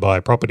month to buy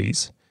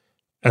properties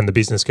and the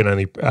business can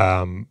only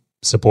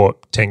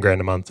support 10 grand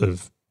a month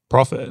of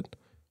profit,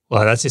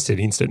 well, that's just an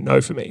instant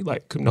no for me.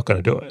 Like, I'm not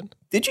going to do it.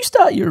 Did you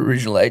start your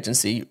original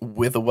agency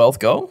with a wealth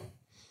goal?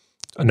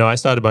 No, I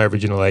started my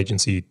original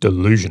agency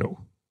delusional.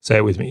 Say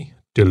it with me.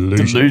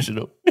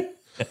 Delusional.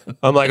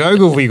 I'm like,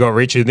 Ogilvy got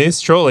rich in this.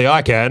 Surely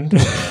I can.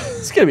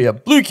 It's going to be a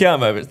blue cow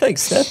moment.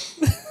 Thanks,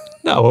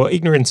 Seth. No, well,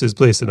 ignorance is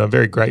bliss, and I'm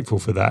very grateful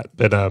for that.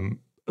 But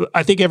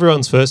I think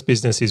everyone's first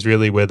business is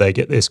really where they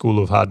get their school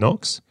of hard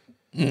knocks.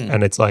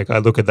 And it's like, I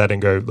look at that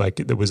and go, like,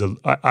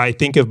 I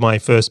think of my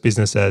first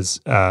business as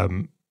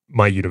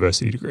my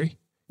university degree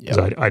because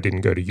I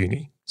didn't go to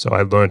uni. So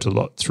I learned a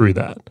lot through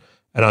that.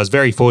 And I was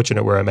very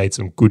fortunate where I made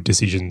some good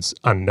decisions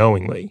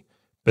unknowingly.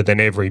 But then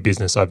every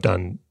business I've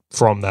done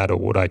from that or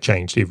what I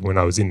changed even when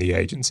I was in the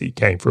agency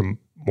came from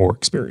more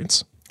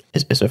experience.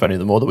 It's so funny.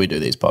 The more that we do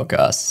these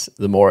podcasts,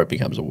 the more it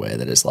becomes aware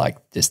that it's like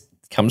just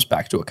comes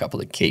back to a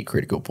couple of key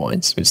critical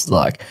points. It's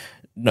like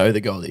know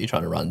the goal that you're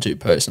trying to run to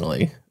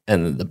personally,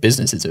 and the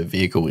business is a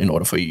vehicle in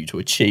order for you to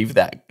achieve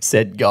that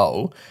said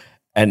goal.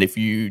 And if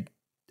you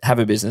have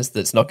a business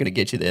that's not going to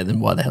get you there, then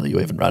why the hell are you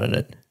even running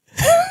it?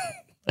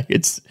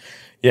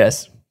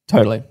 Yes,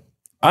 totally.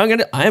 I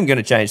am going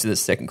to change to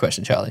this second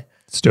question, Charlie.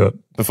 Let's do it.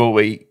 Before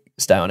we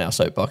stay on our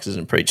soapboxes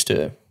and preach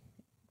to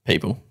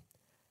people,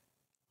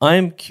 I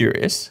am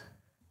curious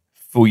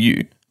for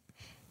you,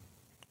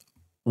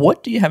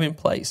 what do you have in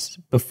place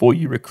before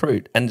you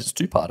recruit? And it's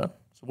two-parter.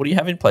 So what do you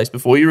have in place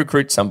before you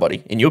recruit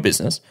somebody in your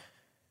business?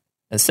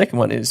 And the second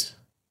one is,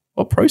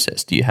 what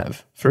process do you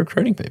have for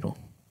recruiting people?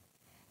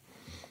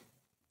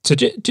 So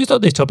just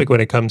on this topic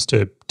when it comes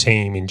to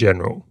team in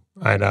general,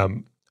 right?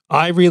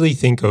 I really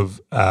think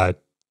of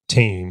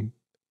team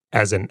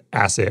as an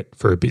asset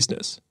for a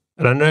business.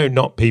 And I know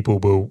not people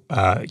will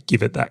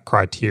give it that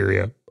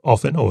criteria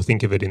often or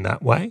think of it in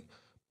that way,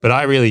 but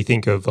I really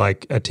think of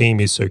like a team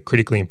is so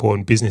critically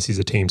important. Business is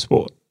a team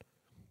sport.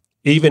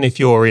 Even if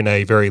you're in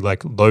a very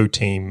like low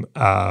team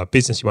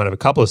business, you might have a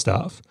couple of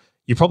staff,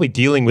 you're probably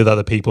dealing with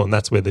other people, and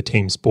that's where the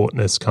team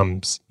sportness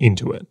comes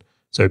into it.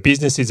 So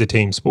business is a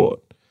team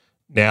sport.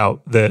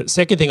 Now, the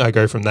second thing I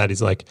go from that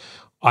is like,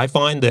 I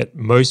find that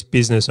most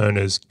business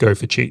owners go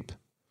for cheap.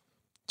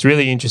 It's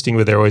really interesting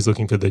where they're always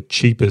looking for the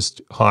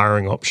cheapest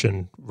hiring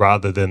option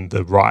rather than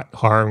the right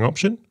hiring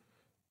option.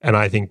 And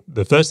I think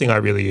the first thing I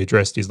really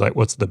addressed is like,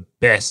 what's the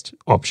best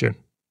option,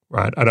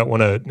 right? I don't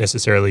want to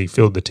necessarily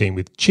fill the team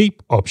with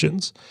cheap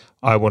options.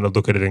 I want to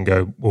look at it and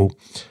go, well,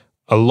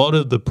 a lot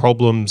of the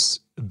problems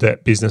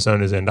that business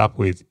owners end up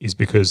with is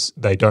because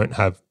they don't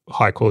have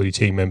high quality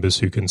team members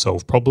who can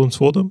solve problems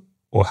for them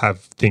or have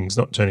things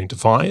not turn into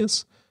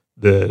fires.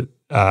 The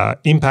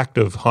impact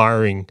of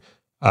hiring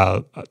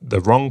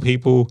the wrong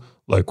people,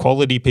 low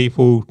quality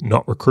people,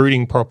 not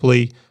recruiting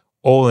properly,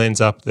 all ends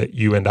up that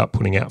you end up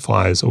putting out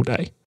fires all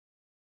day.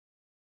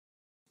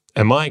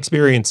 And my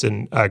experience,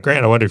 and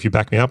Grant, I wonder if you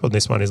back me up on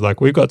this one, is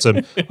like we've got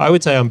some, I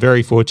would say I'm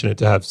very fortunate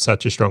to have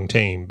such a strong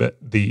team, but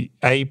the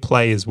A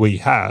players we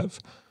have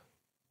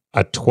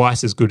are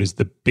twice as good as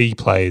the B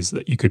players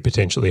that you could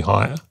potentially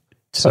hire.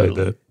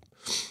 Totally.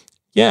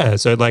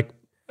 So like,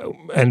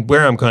 and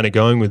where I'm kind of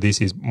going with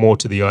this is more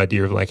to the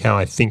idea of like how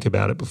I think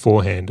about it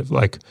beforehand of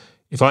like,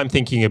 if I'm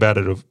thinking about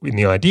it in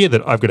the idea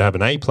that I've got to have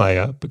an A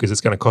player because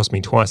it's going to cost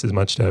me twice as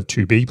much to have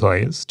two B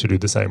players to do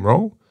the same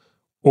role,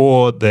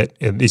 or that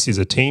this is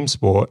a team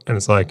sport and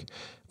it's like,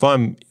 if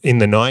I'm in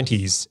the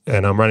 90s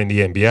and I'm running the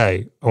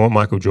NBA, I want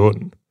Michael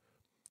Jordan.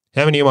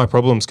 How many of my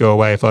problems go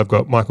away if I've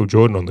got Michael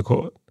Jordan on the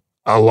court?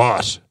 A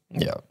lot.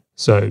 Yeah.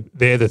 So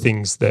they're the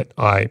things that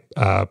I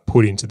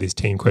put into this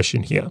team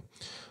question here.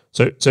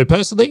 So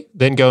personally,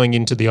 then going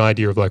into the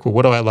idea of like, well,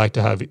 what do I like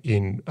to have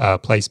in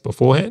place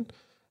beforehand?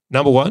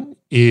 Number one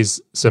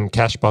is some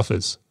cash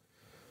buffers.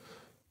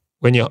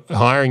 When you're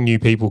hiring new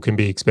people can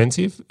be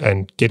expensive,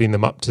 and getting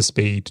them up to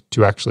speed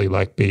to actually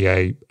like be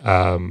a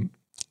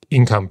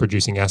income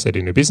producing asset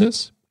in a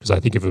business, because I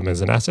think of them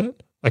as an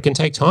asset, that can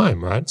take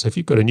time, right? So if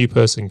you've got a new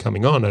person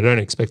coming on, I don't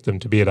expect them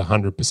to be at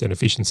 100%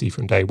 efficiency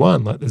from day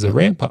one. Like there's a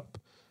ramp up.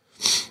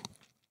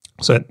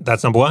 So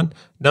that's number one.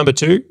 Number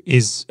two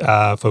is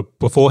for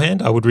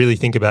beforehand, I would really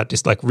think about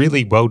just like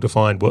really well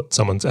defined what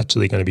someone's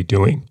actually going to be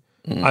doing.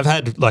 I've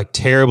had like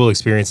terrible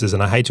experiences,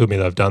 and I hate to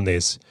admit I've done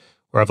this,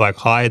 where I've like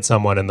hired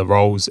someone and the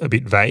role's a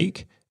bit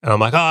vague, and I'm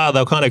like,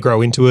 they'll kind of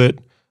grow into it.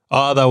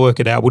 They'll work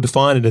it out. We'll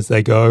define it as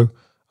they go.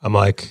 I'm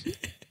like,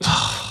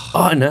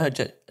 oh no,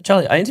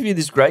 Charlie, I interviewed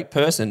this great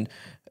person.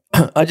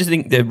 I just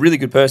think they're a really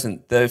good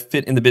person. They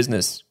fit in the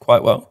business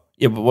quite well.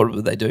 Yeah, but what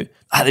would they do?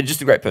 They're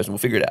just a great person. We'll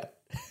figure it out.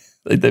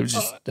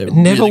 It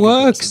never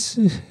works.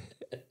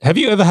 Have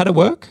you ever had it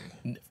work?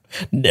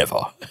 Never.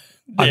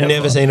 I've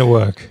never seen it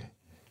work.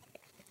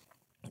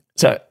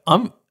 So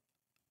I'm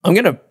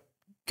going to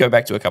go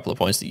back to a couple of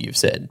points that you've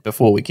said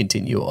before we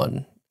continue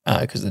on,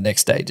 because the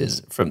next stage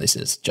from this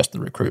is just the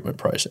recruitment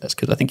process,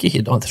 because I think you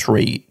hit on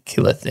 3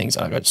 killer things.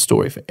 I got a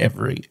story for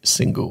every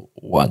single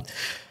one.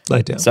 Lay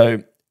it down.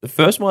 So the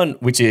first one,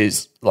 which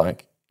is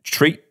like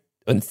treat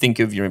and think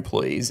of your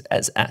employees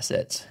as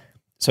assets.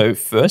 So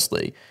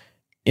firstly,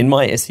 in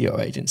my SEO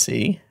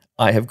agency,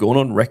 I have gone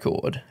on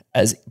record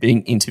as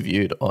being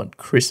interviewed on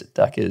Chris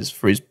Ducker's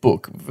for his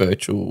book,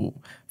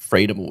 Virtual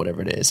Freedom or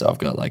whatever it is. So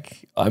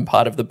I'm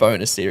part of the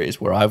bonus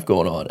series where I've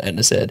gone on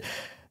and said,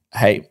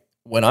 hey,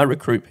 when I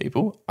recruit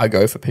people, I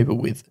go for people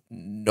with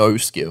no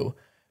skill,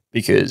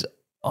 because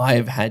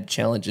I've had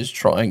challenges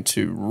trying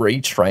to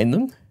retrain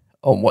them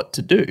on what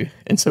to do.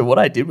 And so what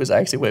I did was I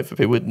actually went for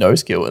people with no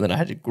skill, and then I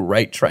had a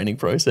great training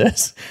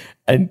process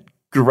and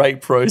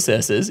great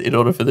processes in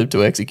order for them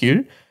to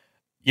execute.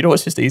 You know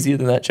what's just easier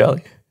than that,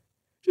 Charlie?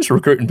 Just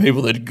recruiting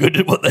people that are good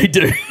at what they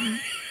do.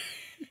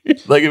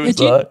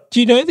 Do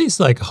you know this,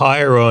 like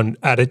hire on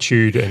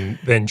attitude and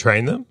then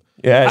train them?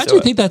 Yeah, I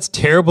actually think that's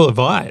terrible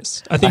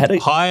advice. I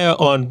think hire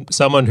on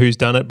someone who's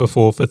done it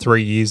before for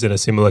 3 years in a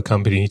similar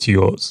company to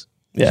yours.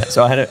 Yeah,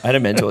 so I had a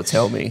mentor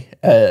tell me,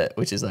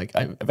 which is like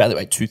I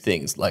evaluate 2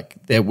 things,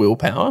 like their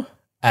willpower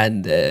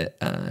and their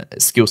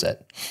skill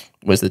set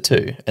was the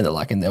 2. And they're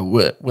like, and they're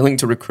willing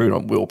to recruit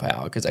on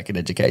willpower because they can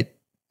educate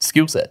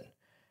skill set.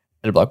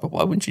 And I'm like, but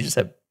why wouldn't you just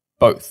have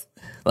both?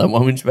 Like, why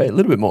wouldn't you pay a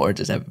little bit more and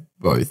just have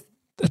both?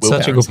 That's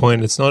such a good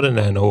point. It's not an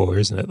and or,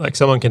 isn't it? Like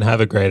someone can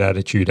have a great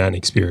attitude and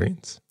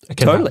experience. It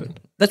can totally. happen.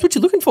 That's what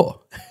you're looking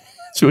for.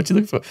 That's what you're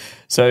looking for.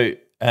 So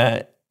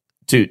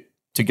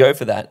to go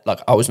for that, like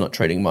I was not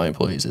treating my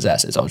employees as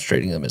assets. I was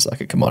treating them as like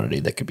a commodity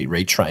that could be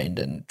retrained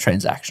and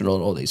transactional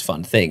and all these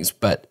fun things.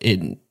 But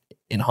in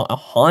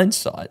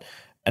hindsight,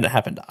 and it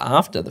happened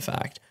after the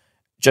fact,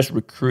 just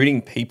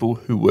recruiting people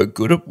who were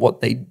good at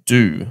what they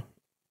do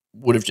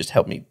would have just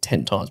helped me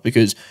 10 times,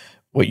 because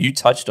what you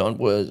touched on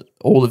was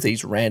all of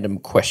these random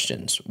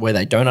questions where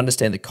they don't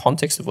understand the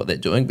context of what they're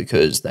doing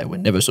because they were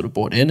never sort of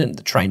brought in and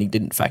the training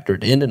didn't factor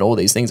it in and all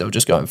these things. They were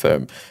just going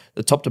from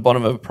the top to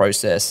bottom of a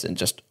process and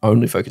just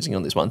only focusing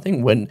on this one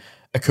thing. When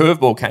a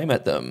curveball came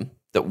at them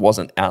that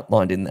wasn't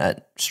outlined in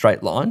that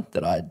straight line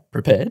that I had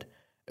prepared,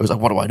 it was like,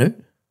 what do I do?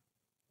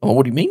 Oh,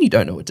 what do you mean you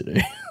don't know what to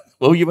do?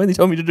 Well, you only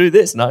told me to do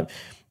this. No,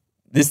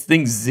 this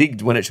thing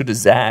zigged when it should have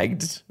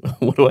zagged.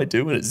 What do I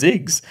do when it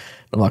zigs?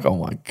 I'm like, oh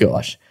my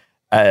gosh.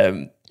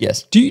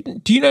 Yes. Do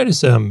you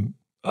notice?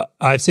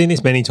 I've seen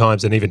this many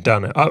times and even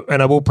done it.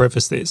 And I will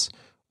preface this: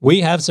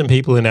 we have some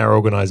people in our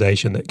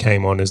organisation that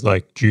came on as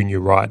like junior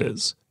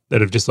writers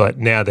that have just like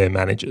now they're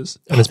managers,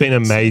 and it's been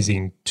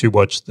amazing to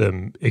watch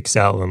them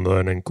excel and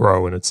learn and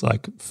grow. And it's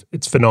like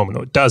it's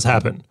phenomenal. It does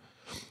happen.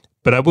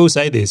 But I will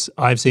say this: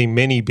 I've seen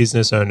many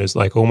business owners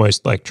like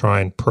almost like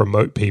try and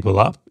promote people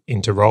up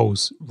into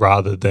roles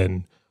rather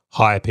than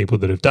hire people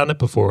that have done it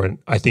before. And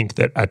I think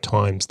that at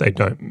times they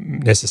don't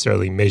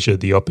necessarily measure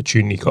the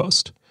opportunity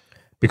cost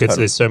because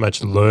there's so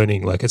much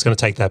learning. Like it's going to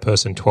take that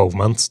person 12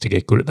 months to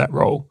get good at that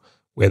role,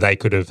 where they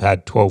could have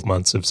had 12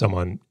 months of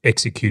someone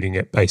executing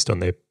it based on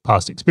their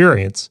past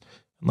experience.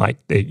 Like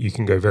you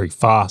can go very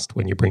fast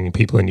when you're bringing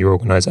people in your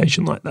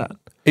organization like that.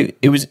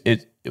 It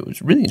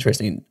was really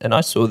interesting. And I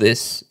saw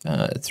this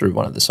through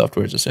one of the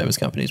software as a service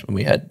companies when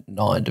we had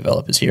 9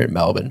 developers here in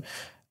Melbourne.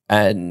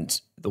 And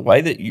the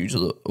way that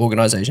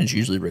organizations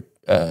usually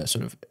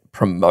sort of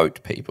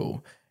promote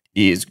people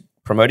is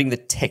promoting the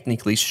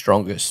technically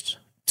strongest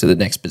to the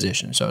next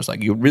position. So it's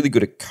like you're really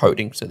good at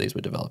coding. So these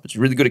were developers.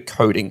 You're really good at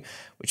coding,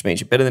 which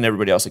means you're better than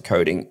everybody else at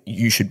coding.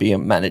 You should be a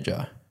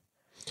manager.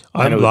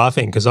 I'm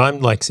laughing because I'm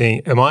like seeing,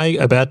 am I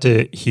about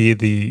to hear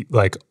the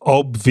like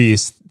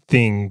obvious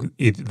thing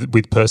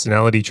with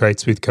personality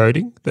traits with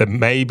coding that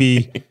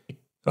maybe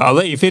I'll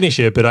let you finish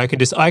it, but I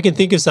can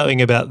think of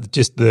something about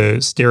just the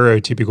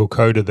stereotypical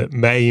coder that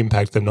may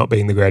impact them not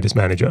being the greatest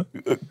manager.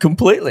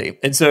 Completely.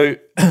 And so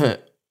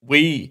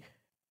we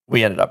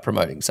ended up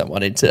promoting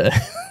someone into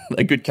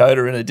a good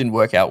coder, and it didn't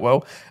work out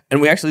well.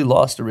 And we actually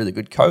lost a really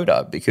good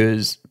coder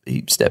because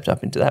he stepped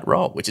up into that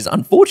role, which is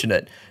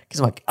unfortunate because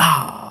I'm like,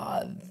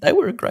 they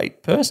were a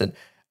great person.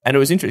 And it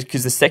was interesting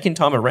because the second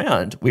time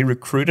around, we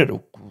recruited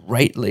a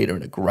great leader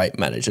and a great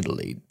manager to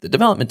lead the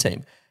development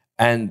team.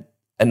 And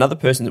another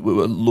person that we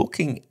were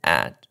looking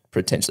at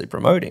potentially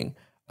promoting,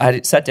 I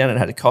had sat down and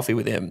had a coffee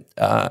with him,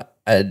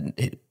 an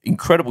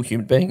incredible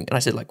human being. And I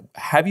said, like,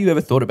 have you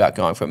ever thought about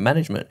going for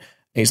management?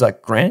 And he's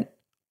like, Grant,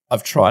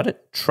 I've tried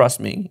it. Trust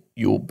me,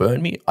 you'll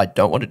burn me. I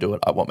don't want to do it.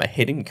 I want my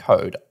head in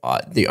code.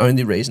 The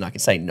only reason I can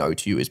say no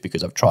to you is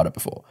because I've tried it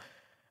before.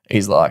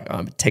 He's like,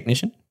 I'm a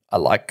technician. I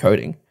like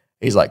coding.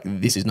 He's like,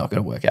 this is not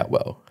going to work out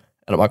well.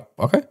 And I'm like,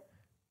 okay.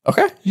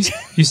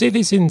 You see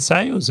this in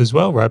sales as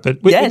well, right?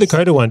 But with the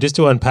coder one, just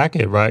to unpack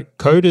it, right?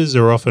 Coders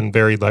are often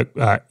very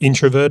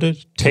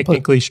introverted,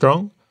 technically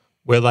strong,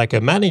 where like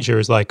a manager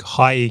is like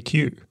high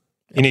EQ.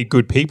 You need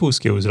good people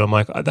skills. And I'm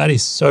like, that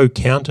is so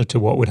counter to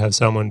what would have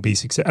someone be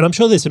successful. And I'm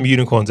sure there's some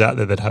unicorns out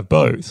there that have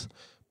both.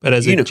 But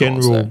as a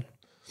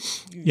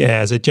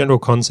general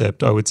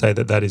concept, I would say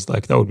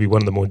that would be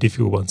one of the more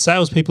difficult ones.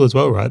 Salespeople as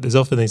well, right? There's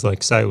often these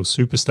like sales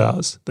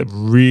superstars that are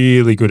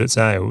really good at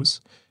sales,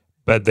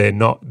 but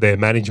their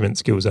management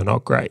skills are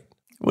not great.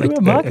 What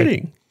about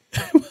marketing?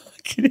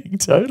 Marketing,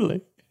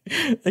 totally.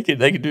 They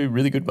could do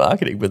really good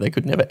marketing, but they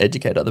could never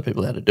educate other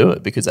people how to do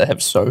it because they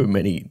have so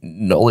many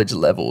knowledge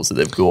levels that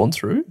they've gone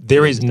through.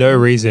 There is no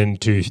reason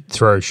to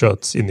throw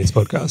shots in this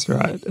podcast,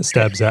 right?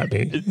 Stabs at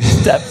me.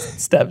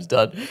 Stabs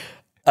done.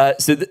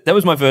 So that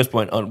was my first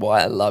point on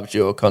why I loved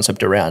your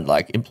concept around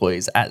like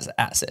employees as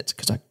assets,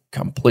 because I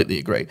completely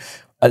agree.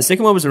 The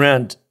second one was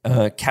around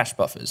cash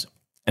buffers.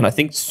 And I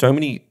think so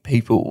many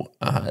people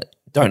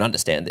don't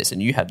understand this.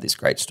 And you have this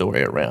great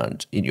story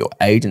around in your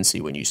agency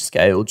when you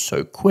scaled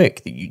so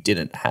quick that you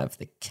didn't have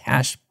the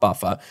cash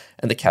buffer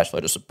and the cash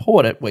flow to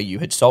support it, where you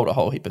had sold a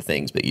whole heap of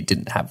things, but you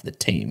didn't have the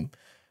team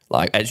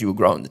like as you were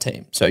growing the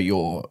team. So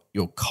your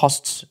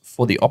costs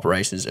for the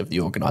operations of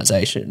the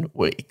organization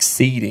were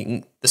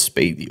exceeding the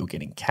speed that you were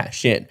getting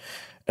cash in.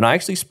 And I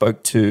actually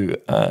spoke to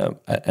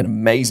an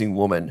amazing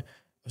woman.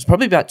 It was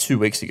probably about 2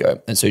 weeks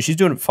ago. And so she's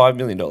doing $5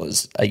 million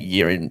a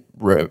year in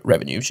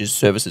revenue. She's a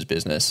services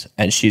business,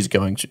 and she's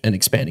going and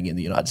expanding in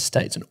the United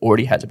States and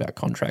already has about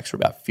contracts for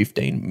about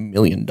 $15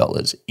 million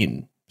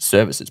in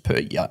services per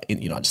year in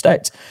the United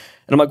States.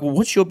 And I'm like, well,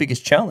 what's your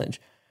biggest challenge?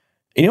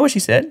 And you know what she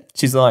said?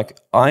 She's like,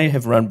 I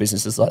have run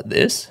businesses like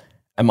this,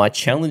 and my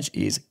challenge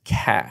is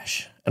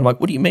cash. And I'm like,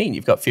 what do you mean?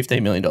 You've got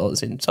 $15 million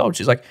in sold.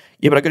 She's like,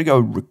 yeah, but I got to go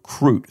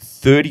recruit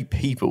 30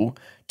 people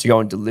to go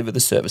and deliver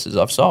the services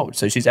I've sold.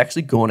 So she's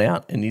actually gone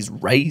out and is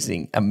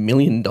raising $1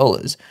 million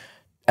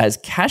as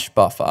cash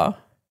buffer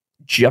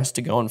just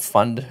to go and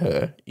fund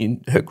her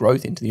in her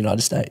growth into the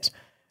United States.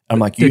 I'm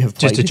like, you have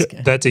played this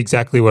game. That's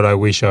exactly what I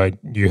wish I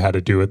knew how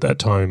to do at that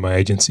time in my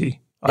agency.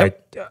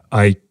 Yep.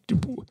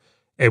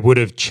 It would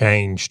have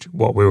changed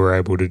what we were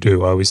able to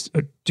do. I was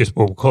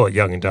we'll call it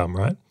young and dumb,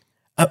 right?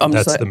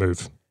 That's the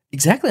move.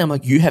 Exactly. I'm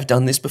like, you have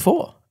done this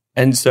before.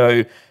 And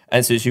so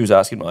she was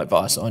asking my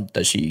advice on,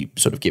 does she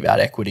sort of give out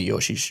equity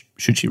or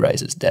should she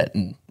raise its debt?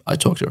 And I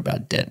talked to her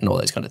about debt and all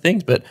those kind of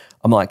things. But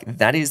I'm like,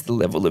 that is the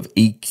level of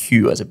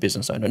EQ as a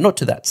business owner, not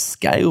to that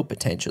scale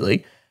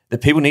potentially,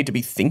 that people need to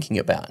be thinking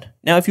about.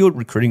 Now, if you're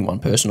recruiting one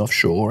person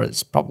offshore,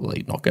 it's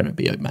probably not going to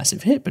be a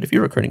massive hit. But if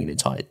you're recruiting an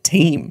entire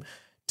team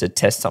to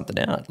test something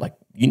out, like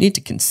you need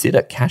to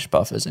consider cash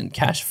buffers and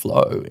cash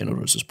flow in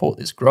order to support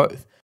this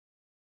growth.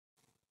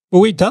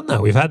 Well, we've done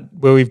that.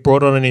 We've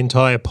brought on an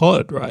entire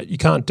pod, right? You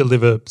can't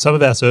deliver some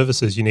of our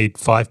services. You need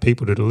 5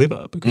 people to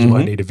deliver because you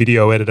might need a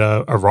video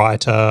editor, a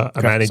writer,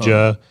 a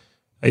manager,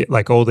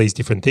 like all these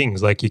different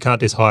things. Like you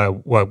can't just hire.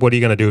 Well, what are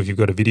you going to do if you've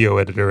got a video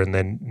editor and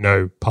then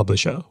no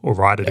publisher or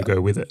writer to go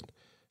with it?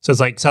 So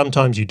it's like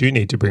sometimes you do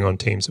need to bring on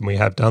teams, and we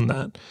have done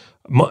that.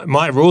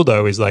 My rule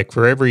though is like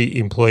for every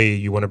employee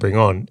you want to bring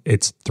on,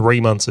 it's 3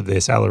 months of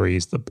their salary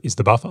is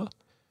the buffer.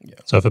 Yeah.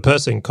 So if a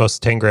person costs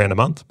 10 grand a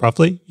month,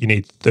 roughly, you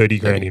need 30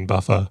 grand in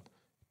buffer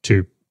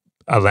to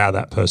allow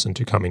that person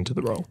to come into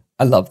the role.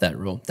 I love that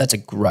rule. That's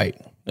great.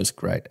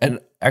 And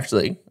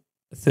actually,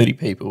 30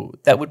 people,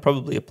 that would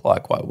probably apply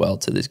quite well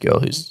to this girl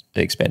who's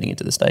expanding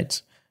into the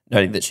States,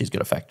 noting that she's got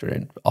to factor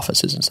in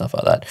offices and stuff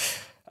like that.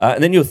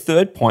 And then your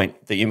third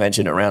point that you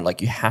mentioned around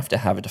like you have to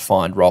have a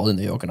defined role in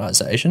the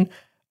organization,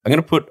 I'm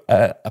going to put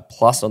a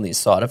plus on the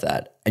side of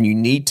that, and you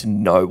need to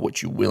know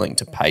what you're willing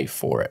to pay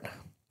for it.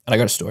 And I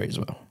got a story as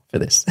well for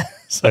this.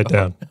 So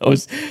down. I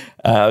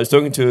was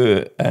talking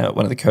to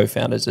one of the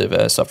co-founders of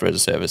a software as a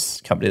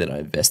service company that I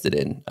invested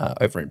in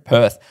over in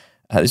Perth.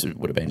 This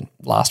would have been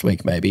last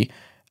week maybe.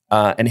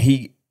 And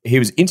he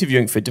was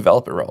interviewing for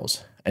developer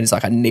roles. And he's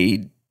like, I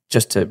need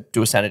just to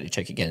do a sanity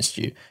check against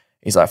you.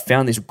 He's like, I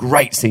found this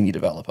great senior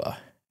developer,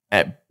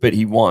 but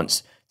he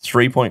wants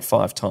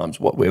 3.5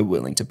 times what we're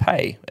willing to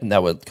pay. And they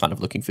were kind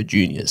of looking for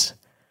juniors.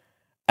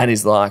 And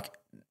he's like,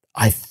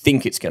 I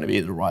think it's going to be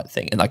the right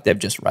thing. And like they've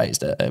just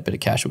raised a bit of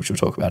cash, which we'll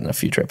talk about in a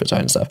future episode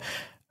and stuff.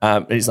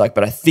 And he's like,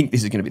 but I think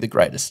this is going to be the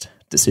greatest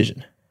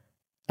decision.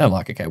 And I'm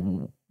like, okay,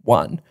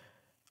 one,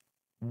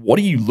 what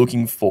are you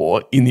looking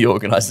for in the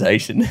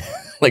organization?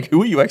 Like,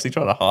 who are you actually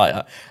trying to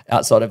hire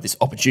outside of this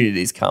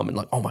opportunities come and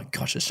like, oh my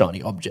gosh, a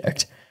shiny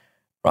object,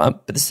 right?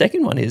 But the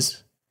second one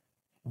is,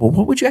 well,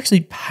 what would you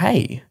actually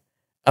pay?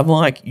 I'm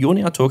like, you're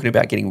now talking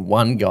about getting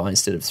one guy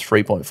instead of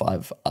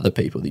 3.5 other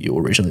people that you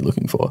were originally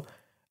looking for.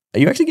 Are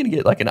you actually going to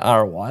get like an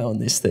ROI on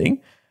this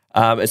thing?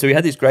 And so we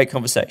had this great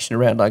conversation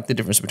around like the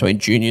difference between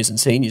juniors and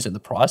seniors and the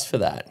price for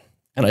that.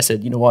 And I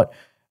said, you know what?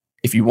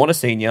 If you want a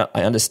senior,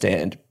 I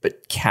understand,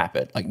 but cap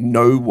it. Like,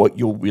 know what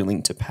you're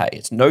willing to pay.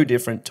 It's no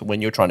different to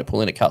when you're trying to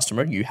pull in a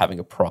customer and you having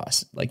a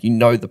price. Like, you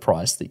know the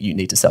price that you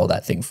need to sell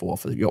that thing for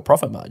your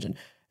profit margin.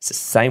 It's the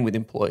same with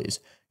employees.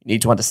 You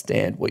need to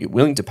understand what you're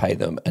willing to pay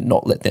them and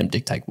not let them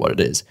dictate what it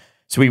is.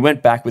 So we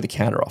went back with a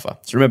counter offer.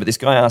 So remember, this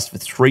guy asked for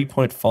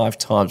 3.5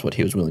 times what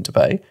he was willing to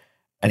pay,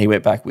 and he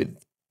went back with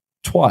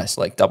twice,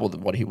 like double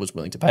what he was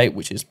willing to pay,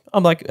 which is,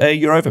 I'm like, hey,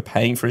 you're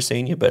overpaying for a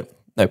senior, but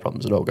no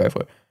problems at all, go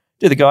for it.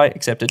 The guy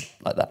accepted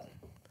like that.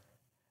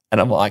 And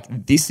I'm like,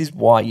 this is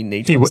why you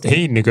need to understand.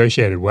 He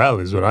negotiated well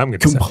is what I'm going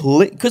to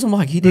say. Because I'm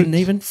like, he didn't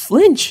even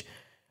flinch,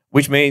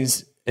 which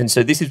means, and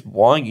so this is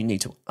why you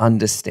need to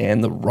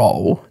understand the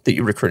role that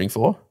you're recruiting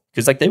for.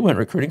 Because like they weren't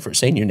recruiting for a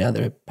senior, now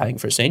they're paying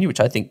for a senior, which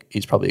I think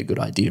is probably a good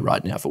idea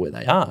right now for where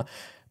they are.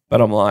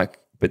 But I'm like,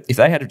 but if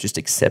they had just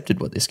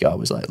accepted what this guy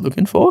was like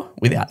looking for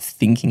without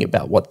thinking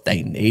about what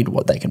they need,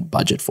 what they can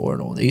budget for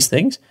and all these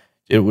things,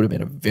 it would have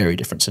been a very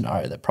different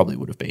scenario that probably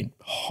would have been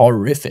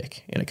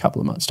horrific in a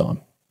couple of months'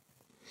 time.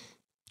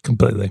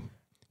 Completely.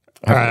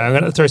 All right, I'm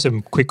going to throw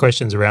some quick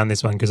questions around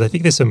this one because I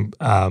think there's some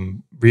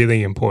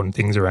really important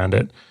things around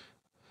it.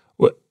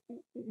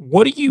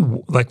 What do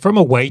you, like from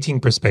a weighting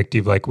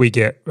perspective, like we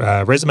get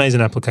resumes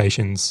and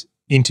applications,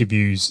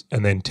 interviews,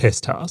 and then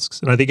test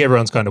tasks. And I think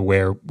everyone's kind of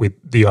aware with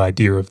the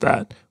idea of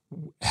that.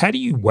 How do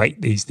you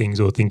weight these things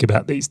or think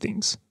about these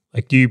things?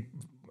 Like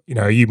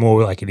are you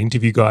more like an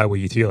interview guy where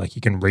you feel like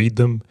you can read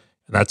them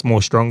and that's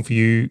more strong for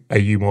you? Are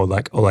you more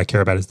like, all I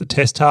care about is the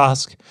test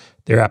task,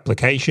 their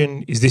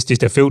application? Is this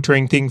just a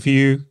filtering thing for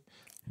you?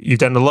 You've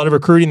done a lot of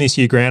recruiting this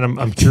year, Grant.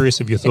 I'm curious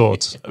of your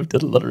thoughts. I've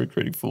done a lot of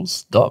recruiting, full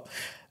stop.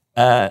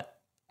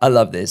 I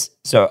love this.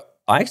 So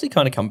I actually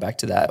kind of come back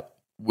to that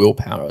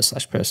willpower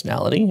 /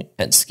 personality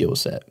and skill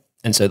set.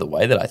 And so the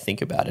way that I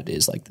think about it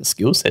is like the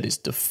skill set is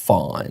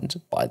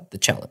defined by the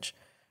challenge.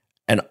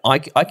 And I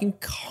can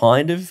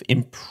kind of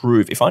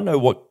improve. If I know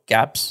what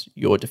gaps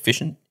you're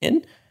deficient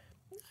in,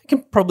 I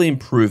can probably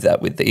improve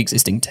that with the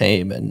existing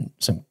team and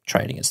some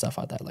training and stuff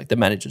like that. Like the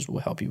managers will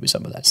help you with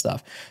some of that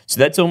stuff.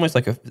 So that's almost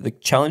like the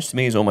challenge to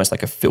me is almost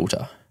like a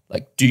filter.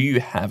 Like, do you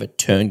have a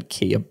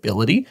turnkey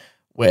ability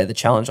where the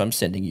challenge I'm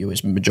sending you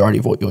is majority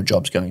of what your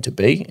job's going to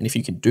be? And if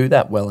you can do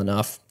that well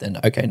enough, then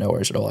okay, no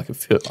worries at all. I can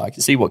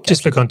see what gaps.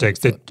 Just for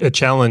context, a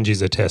challenge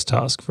is a test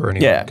task for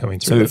anyone coming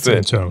through. That's an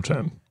internal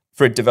term.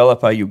 For a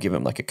developer, you'll give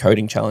them like a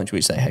coding challenge where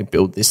you say, hey,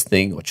 build this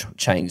thing or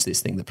change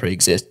this thing that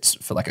pre-exists.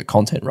 For like a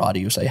content writer,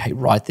 you'll say, hey,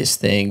 write this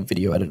thing.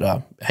 Video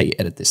editor, hey,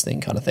 edit this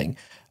thing, kind of thing.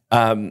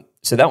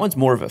 So that one's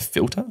more of a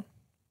filter.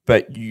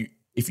 But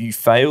if you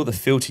fail the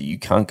filter, you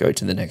can't go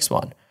to the next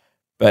one.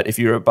 But if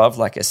you're above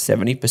like a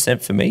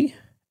 70% for me,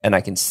 and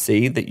I can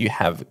see that you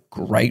have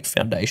great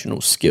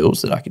foundational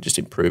skills that I could just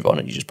improve on,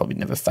 and you just probably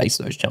never faced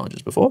those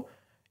challenges before,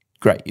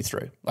 great, you're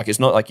through. Like it's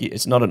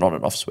not an on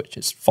and off switch.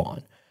 It's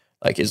fine.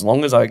 Like as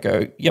long as I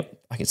go, yep,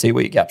 I can see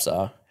where your gaps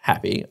are,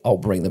 happy, I'll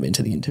bring them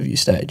into the interview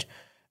stage.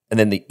 And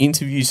then the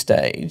interview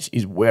stage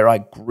is where I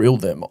grill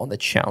them on the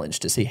challenge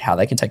to see how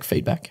they can take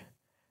feedback,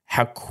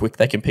 how quick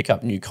they can pick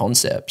up new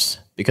concepts,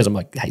 because I'm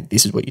like, hey,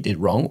 this is what you did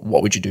wrong.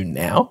 What would you do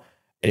now?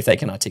 And if they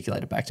can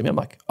articulate it back to me, I'm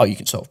like, oh, you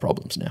can solve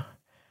problems now.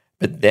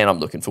 But then I'm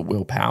looking for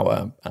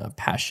willpower,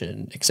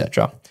 passion,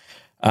 etc.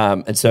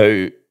 And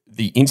so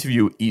the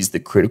interview is the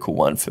critical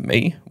one for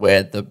me,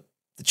 where the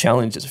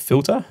challenge is a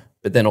filter,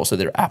 but then also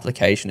their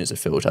application is a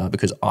filter,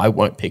 because I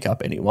won't pick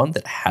up anyone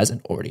that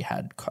hasn't already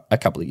had a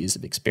couple of years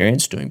of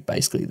experience doing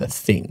basically the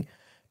thing,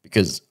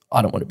 because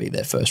I don't want to be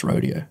their first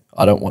rodeo.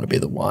 I don't want to be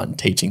the one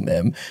teaching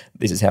them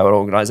this is how an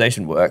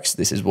organization works,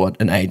 this is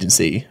what an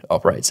agency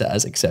operates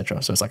as,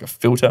 etc. So it's like a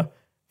filter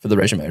for the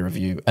resume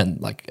review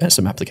and like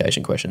some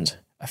application questions,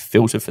 a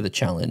filter for the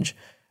challenge,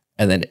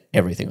 and then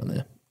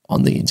everything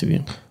on the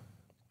interview.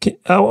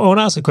 I want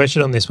to ask a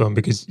question on this one,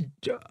 because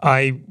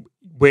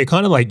we're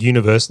kind of like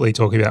universally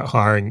talking about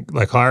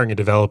hiring a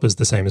developer is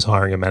the same as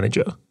hiring a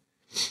manager,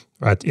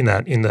 right? In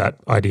that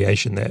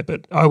ideation there.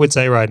 But I would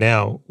say right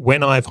now,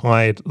 when I've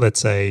hired,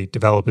 let's say,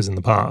 developers in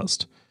the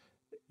past,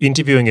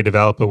 interviewing a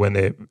developer when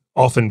they're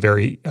often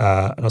very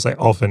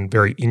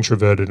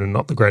introverted and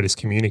not the greatest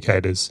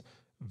communicators,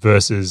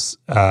 versus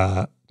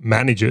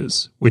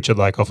managers, which are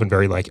like often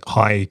very like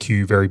high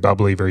EQ, very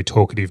bubbly, very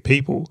talkative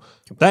people.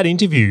 That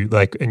interview,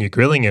 like, and you're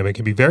grilling them, it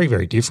can be very,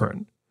 very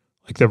different.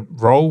 Like the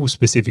role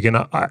specific, and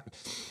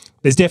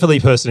there's definitely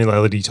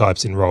personality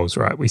types in roles,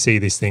 right? We see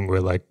this thing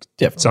where like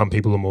Definitely. some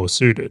people are more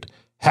suited.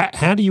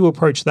 How do you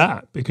approach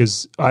that?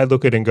 Because I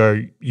look at it and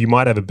go, you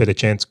might have a better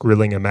chance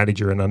grilling a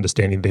manager and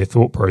understanding their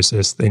thought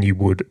process than you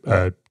would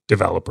a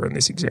developer in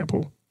this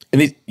example.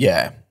 And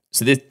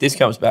so this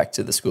comes back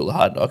to the School of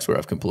Hard Knocks, where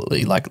I've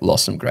completely like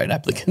lost some great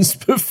applicants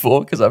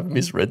before because I've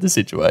misread the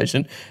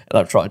situation and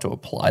I've tried to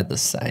apply the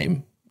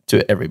same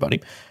to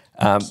everybody.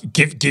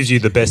 Gives you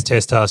the best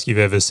test task you've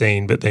ever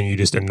seen, but then you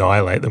just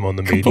annihilate them on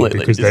the meeting Completely.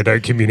 because they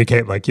don't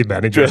communicate like your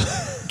manager.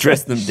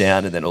 Dress them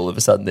down, and then all of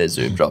a sudden their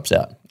Zoom drops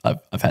out.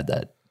 I've had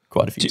that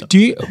quite a few times. Do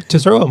you, to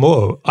throw on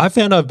more, I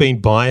found I've been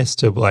biased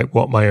to like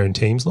what my own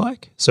team's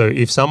like. So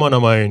if someone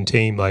on my own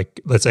team, like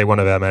let's say one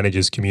of our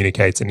managers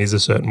communicates and is a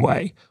certain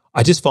way,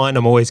 I just find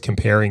I'm always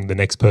comparing the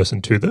next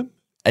person to them.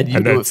 And you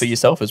do it for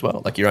yourself as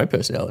well, like your own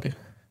personality.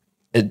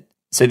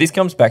 So this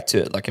comes back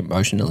to like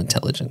emotional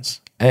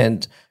intelligence.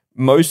 And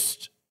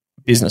most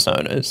business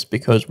owners,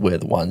 because we're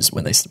the ones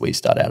when we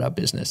start out our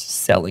business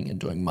selling and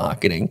doing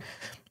marketing,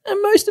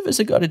 and most of us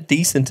have got a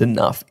decent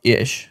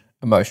enough-ish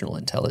emotional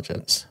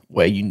intelligence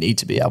where you need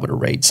to be able to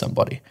read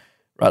somebody,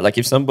 right? Like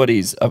if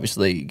somebody's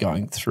obviously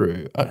going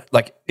through,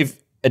 like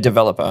if a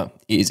developer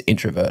is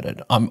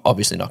introverted, I'm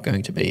obviously not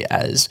going to be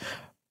as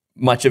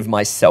much of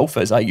myself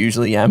as I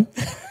usually am,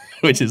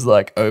 which is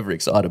like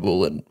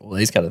overexcitable and all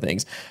these kind of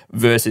things,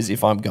 versus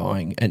if I'm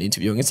going and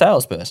interviewing a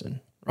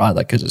salesperson, right?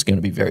 Like, because it's going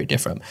to be very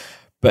different.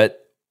 But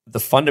the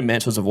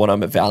fundamentals of what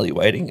I'm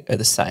evaluating are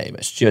the same.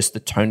 It's just the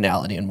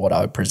tonality and what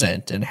I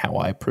present and how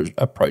I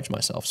approach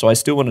myself. So I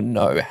still want to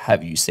know,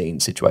 have you seen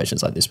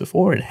situations like this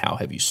before and how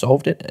have you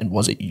solved it? And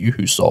was it you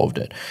who solved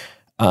it?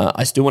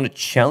 I still want to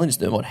challenge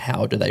them on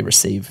how do they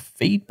receive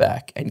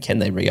feedback and can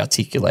they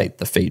re-articulate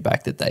the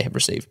feedback that they have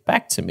received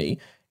back to me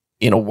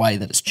in a way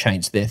that has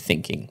changed their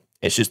thinking.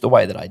 It's just the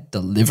way that I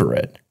deliver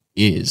it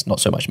is not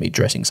so much me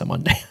dressing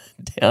someone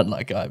down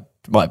like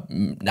my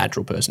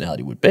natural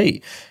personality would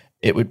be.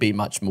 It would be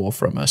much more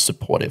from a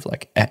supportive,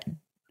 like,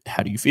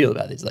 how do you feel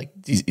about this? Like,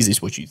 is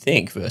this what you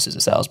think versus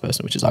a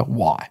salesperson, which is like,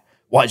 why?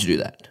 Why'd you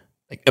do that?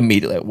 Like,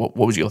 immediately, what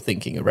was your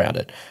thinking around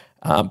it?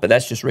 But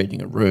that's just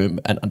reading a room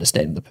and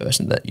understanding the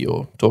person that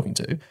you're talking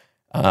to.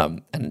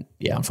 And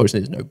yeah,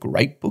 unfortunately, there's no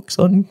great books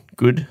on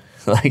good,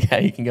 like how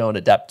you can go and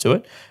adapt to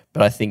it.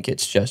 But I think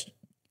it's just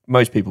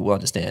most people will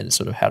understand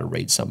sort of how to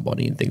read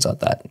somebody and things like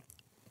that.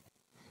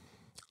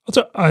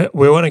 So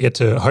we want to get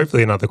to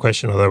hopefully another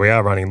question, although we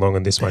are running long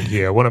on this one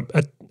here. I want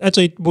to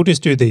actually we'll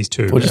just do these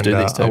two. We'll just do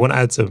these two. I want to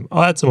add some.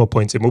 I'll add some more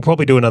points in. We'll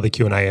probably do another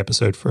Q&A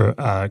episode for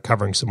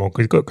covering some more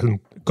because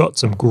we've got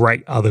some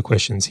great other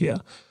questions here.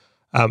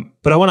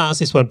 But I want to ask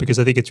this one because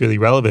I think it's really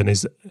relevant.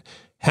 Is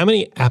how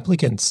many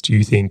applicants do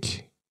you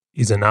think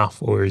is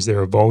enough, or is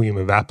there a volume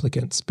of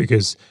applicants?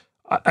 Because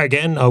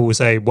again, I will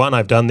say one,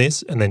 I've done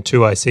this, and then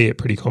two, I see it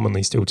pretty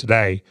commonly still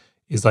today.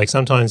 Is like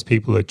sometimes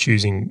people are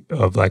choosing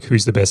of like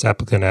who's the best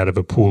applicant out of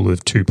a pool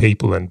of two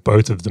people and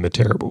both of them are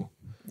terrible.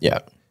 Yeah.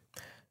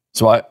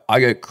 So I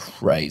go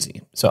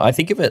crazy. So I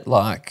think of it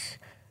like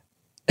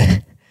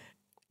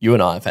you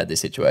and I have had this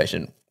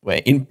situation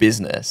where in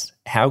business,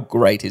 how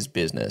great is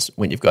business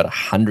when you've got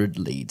 100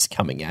 leads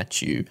coming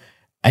at you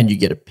and you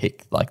get to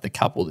pick like the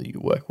couple that you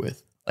work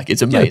with? Like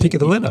it's amazing. Yeah, pick of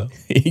the litter.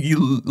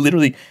 You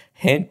literally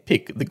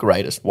handpick the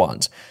greatest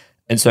ones.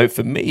 And so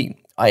for me,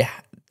 I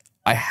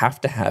have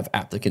to have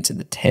applicants in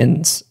the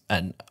tens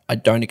and I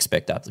don't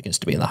expect applicants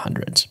to be in the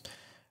hundreds.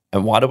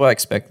 And why do I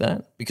expect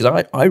that?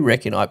 Because I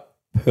reckon I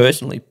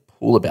personally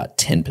pull about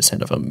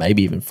 10% of them,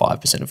 maybe even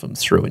 5% of them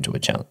through into a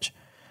challenge.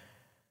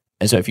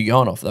 And so if you're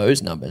going off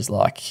those numbers,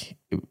 like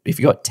if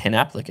you got 10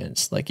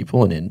 applicants, like you're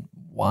pulling in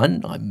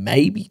one,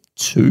 maybe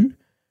two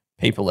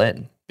people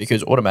in,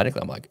 because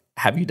automatically I'm like,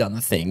 have you done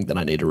the thing that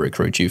I need to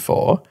recruit you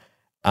for?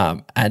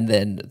 And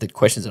then the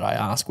questions that I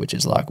ask, which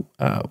is like,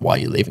 why are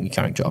you leaving your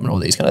current job and all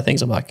these kind of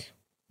things, I'm like,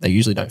 they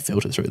usually don't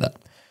filter through that.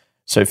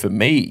 So for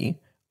me,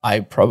 I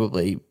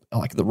probably,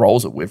 like the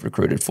roles that we've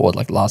recruited for,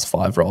 like the last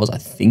 5 roles, I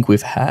think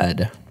we've had,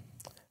 and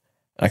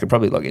I could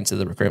probably log into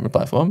the recruitment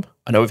platform.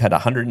 I know we've had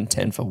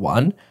 110 for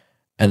one,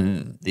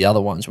 and the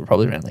other ones were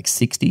probably around like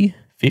 60,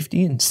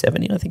 50, and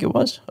 70, I think it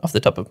was, off the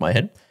top of my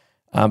head.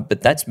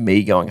 But that's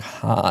me going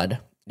hard.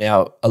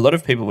 Now, a lot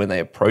of people, when they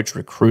approach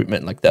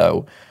recruitment, like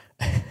they'll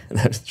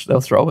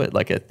throw it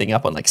like a thing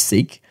up on like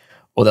Seek,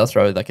 or they'll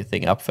throw like a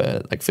thing up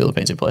for like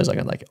Philippines employees, like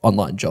on like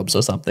online jobs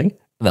or something,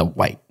 and they'll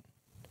wait.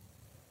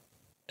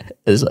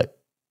 It's like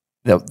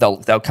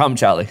they'll come,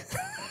 Charlie.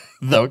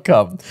 They'll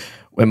come.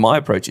 When my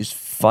approach is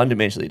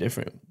fundamentally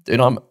different,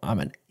 dude, I'm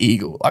an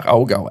eagle. Like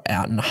I'll go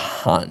out and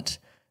hunt.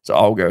 So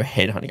I'll go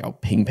headhunting. I'll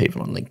ping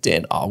people on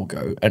LinkedIn. I'll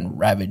go and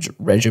ravage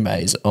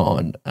resumes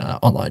on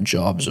online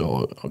jobs,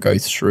 or I'll go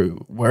through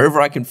wherever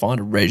I can find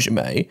a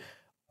resume.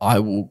 I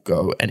will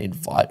go and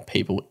invite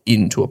people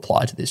in to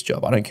apply to this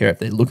job. I don't care if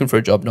they're looking for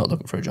a job, not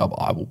looking for a job.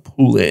 I will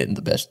pull in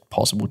the best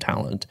possible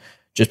talent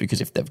just because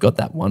if they've got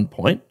that one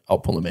point, I'll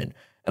pull them in.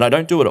 And I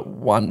don't do it at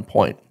one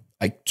point.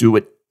 I do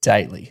it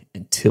daily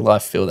until I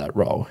fill that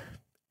role.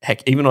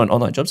 Heck, even on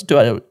online jobs, I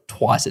do it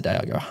twice a day.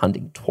 I go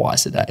hunting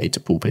twice a day to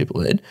pull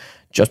people in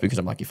just because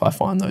I'm like, if I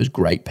find those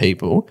great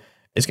people,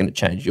 it's going to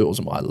change yours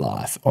and my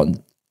life,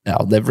 on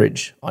our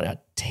leverage, on our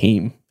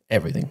team,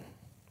 everything.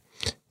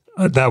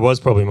 That was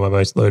probably my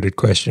most loaded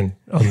question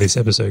on this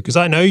episode, because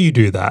I know you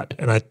do that.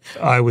 And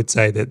I would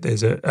say that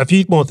there's a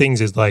few more things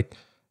is like,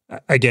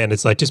 again,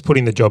 it's like just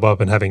putting the job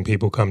up and having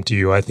people come to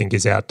you, I think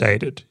is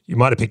outdated. You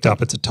might have picked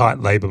up it's a tight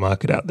labor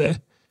market out there.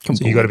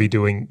 So you got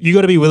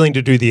to be willing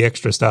to do the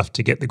extra stuff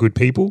to get the good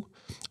people.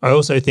 I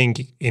also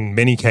think in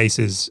many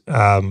cases,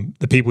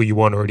 the people you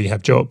want already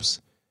have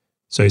jobs.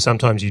 So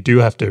sometimes you do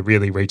have to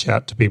really reach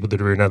out to people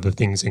that are in other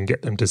things and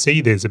get them to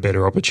see there's a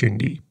better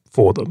opportunity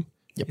for them.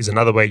 Yep. Is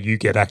another way you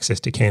get access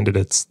to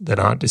candidates that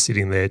aren't just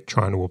sitting there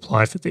trying to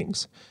apply for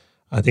things.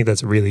 I think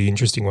that's a really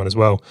interesting one as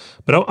well.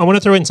 But I want to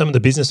throw in some of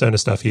the business owner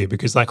stuff here,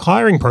 because like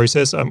hiring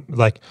process, don't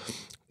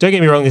get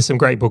me wrong, there's some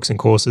great books and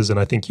courses, and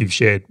I think you've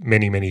shared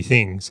many, many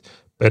things.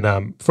 But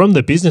from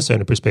the business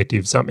owner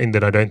perspective, something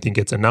that I don't think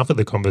gets enough of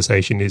the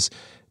conversation is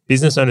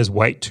business owners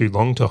wait too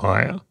long to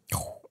hire.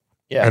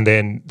 Yeah. And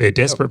then they're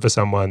desperate for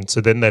someone,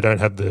 so then they don't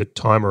have the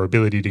time or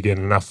ability to get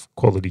enough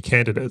quality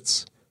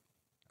candidates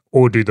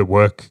or do the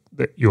work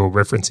that you're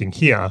referencing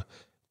here.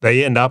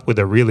 They end up with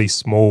a really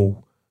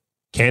small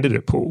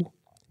candidate pool.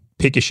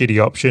 Pick a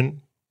shitty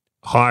option,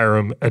 hire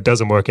them, it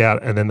doesn't work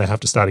out, and then they have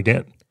to start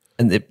again.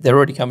 And they're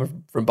already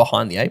coming from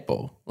behind the eight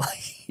ball.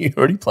 Like, you're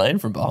already playing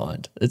from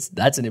behind.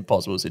 That's an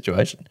impossible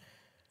situation.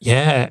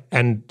 Yeah,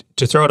 and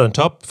to throw it on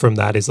top from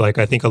that is like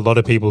I think a lot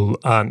of people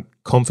aren't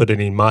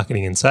confident in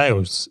marketing and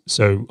sales.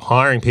 So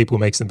hiring people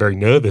makes them very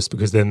nervous,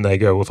 because then they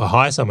go, well, if I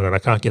hire someone and I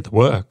can't get the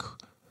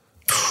work.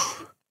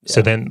 Yeah.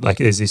 So then like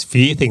there's this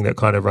fear thing that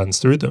kind of runs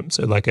through them.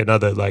 So like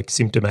another like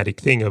symptomatic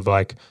thing of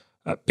like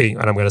being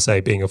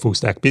a full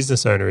stack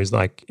business owner is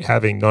like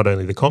having not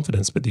only the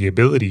confidence but the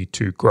ability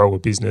to grow a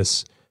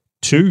business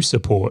to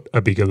support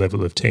a bigger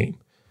level of team.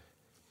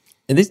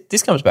 And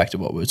this comes back to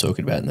what we were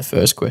talking about in the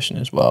first question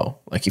as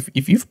well. Like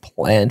if you've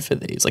planned for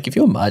these, like if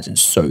your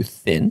margin's so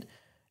thin,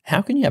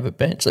 how can you have a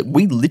bench? Like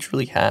we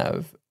literally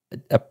have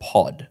a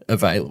pod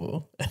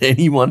available at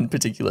any one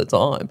particular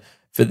time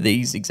for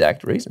these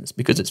exact reasons,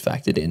 because it's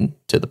factored in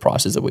to the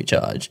prices that we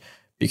charge,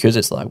 because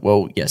it's like,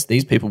 well, yes,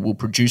 these people will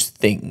produce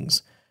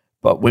things,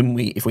 but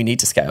if we need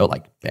to scale,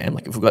 like bam,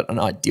 like if we've got an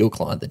ideal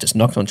client that just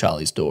knocks on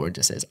Charlie's door and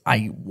just says,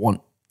 I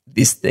want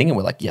this thing, and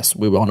we're like, yes,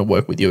 we want to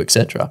work with you,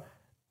 etc.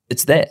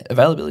 It's there.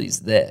 Availability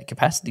is there.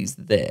 Capacity is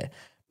there.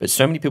 But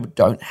so many people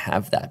don't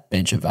have that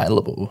bench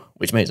available,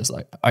 which means it's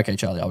like, okay,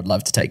 Charlie, I would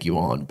love to take you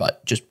on,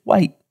 but just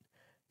wait,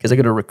 because I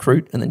got to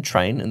recruit and then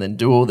train and then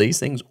do all these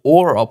things,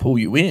 or I'll pull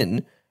you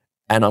in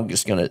and I'm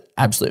just going to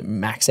absolutely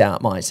max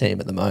out my team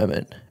at the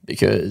moment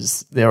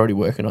because they're already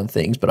working on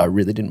things, but I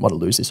really didn't want to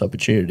lose this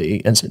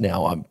opportunity. And so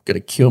now I'm going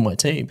to kill my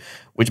team,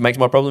 which makes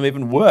my problem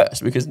even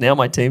worse, because now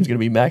my team's going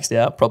to be maxed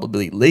out,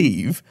 probably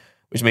leave,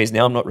 which means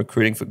now I'm not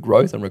recruiting for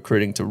growth. I'm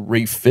recruiting to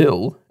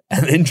refill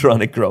and then trying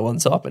to grow on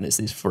top. And it's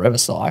this forever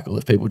cycle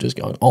of people just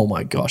going, oh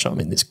my gosh, I'm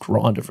in this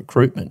grind of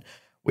recruitment,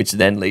 which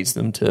then leads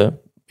them to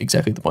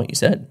exactly the point you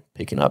said,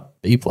 picking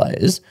up B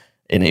players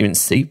and even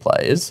C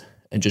players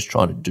and just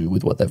trying to do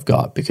with what they've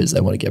got because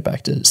they want to get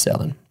back to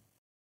selling.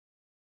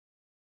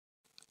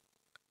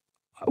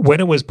 When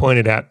it was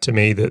pointed out to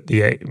me that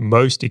the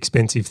most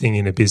expensive thing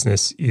in a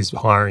business is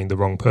hiring the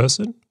wrong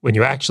person, when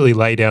you actually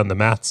lay down the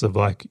maths of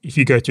like, if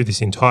you go through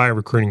this entire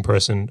recruiting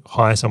person,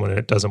 hire someone and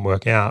it doesn't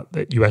work out,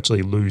 that you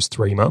actually lose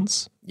 3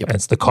 months. Yep. And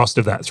it's the cost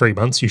of that 3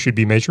 months you should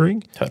be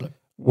measuring. Totally.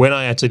 When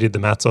I actually did the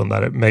maths on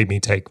that, it made me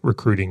take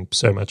recruiting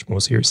so much more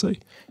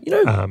seriously.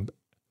 You know,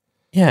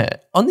 yeah,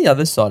 on the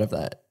other side of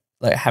that,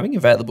 like having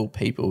available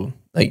people,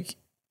 like,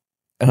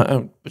 and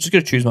I'm just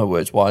going to choose my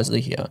words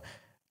wisely here.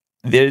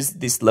 There's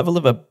this level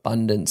of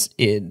abundance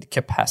in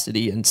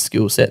capacity and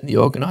skill set in the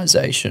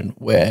organization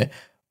where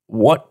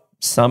what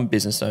some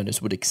business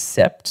owners would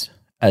accept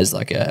as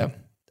like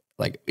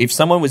if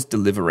someone was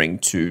delivering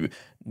to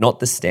not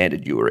the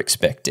standard you were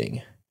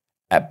expecting,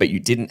 but you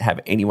didn't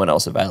have anyone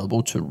else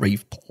available to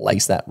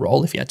replace that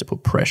role, if you had to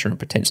put pressure and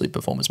potentially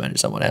performance manage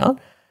someone out,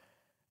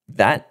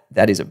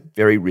 that is a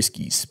very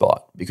risky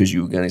spot, because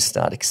you're going to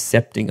start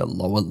accepting a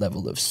lower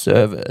level of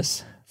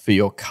service for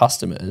your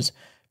customers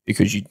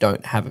because you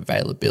don't have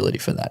availability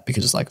for that,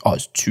 because it's like, oh,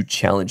 it's too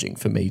challenging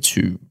for me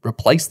to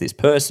replace this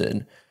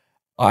person.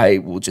 I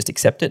will just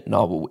accept it and I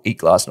will eat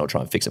glass and I'll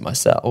try and fix it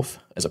myself,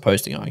 as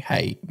opposed to going,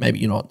 hey, maybe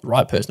you're not the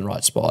right person in the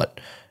right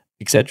spot,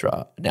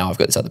 etc. Now I've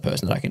got this other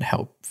person that I can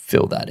help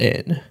fill that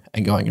in,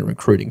 and going and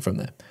recruiting from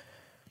there.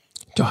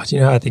 God, you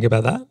know how I think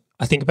about that?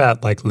 I think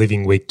about like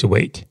living week to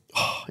week.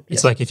 Oh, yeah.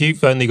 It's like if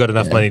you've only got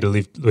enough money to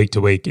live week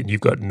to week and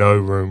you've got no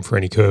room for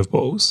any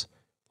curveballs,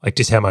 like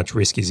just how much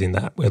risk is in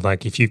that? Where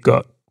like if you've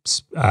got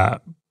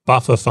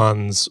buffer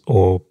funds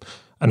or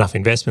enough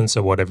investments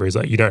or whatever, is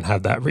like you don't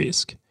have that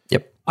risk.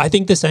 Yep. I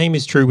think the same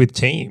is true with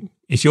team.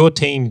 If you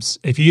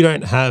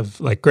don't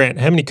have, like Grant,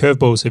 how many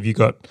curveballs have you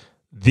got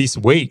this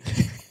week?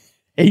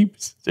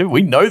 Heaps. Dude,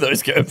 we know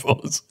those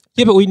curveballs.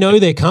 Yeah, but we know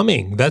they're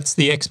coming. That's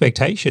the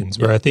expectations,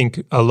 where I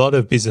think a lot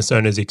of business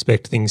owners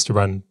expect things to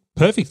run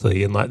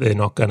perfectly and like they're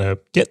not going to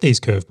get these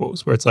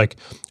curveballs where it's like,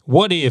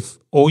 what if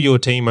all your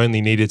team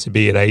only needed to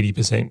be at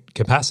 80%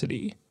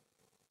 capacity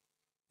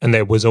and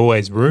there was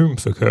always room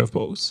for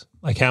curveballs?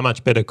 Like how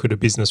much better could a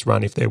business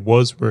run if there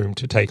was room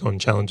to take on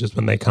challenges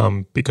when they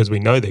come because we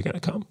know they're going to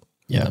come?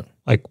 Yeah.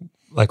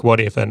 Like what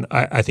if? And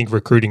I think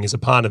recruiting is a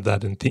part of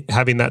that, and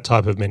having that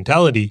type of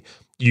mentality,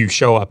 you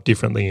show up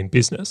differently in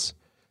business.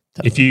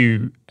 Totally. If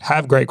you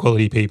have great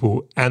quality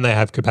people and they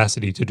have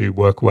capacity to do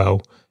work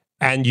well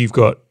and you've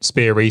got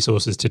spare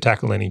resources to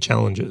tackle any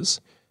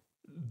challenges,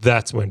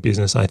 that's when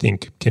business, I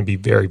think, can be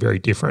very, very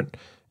different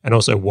and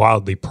also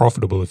wildly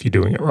profitable if you're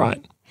doing it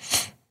right.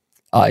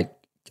 I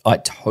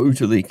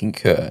totally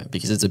concur,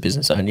 because as a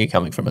business owner, you're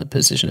coming from a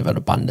position of an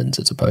abundance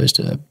as opposed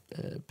to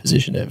a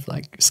position of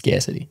like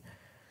scarcity.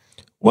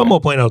 One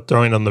more point I'll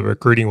throw in on the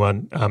recruiting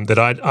one that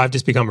I've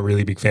just become a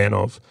really big fan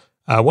of.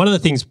 One of the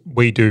things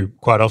we do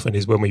quite often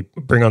is when we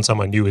bring on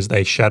someone new is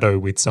they shadow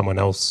with someone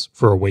else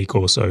for a week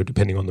or so,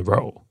 depending on the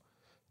role.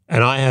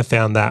 And I have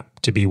found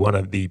that to be one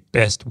of the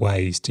best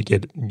ways to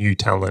get new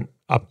talent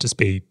up to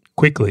speed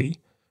quickly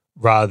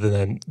rather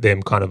than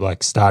them kind of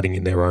like starting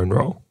in their own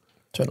role.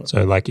 Totally.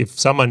 So like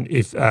if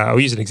I'll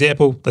use an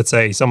example, let's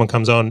say someone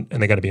comes on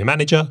and they're going to be a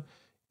manager.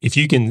 If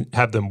you can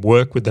have them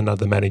work with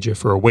another manager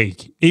for a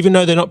week, even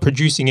though they're not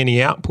producing any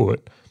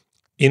output,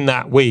 in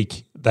that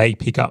week, they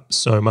pick up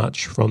so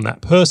much from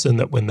that person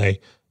that when they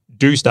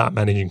do start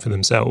managing for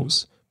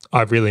themselves,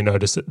 I've really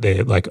noticed that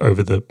they're like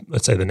over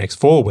let's say the next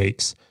 4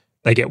 weeks,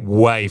 they get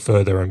way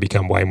further and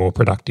become way more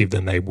productive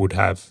than they would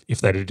have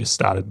if they'd have just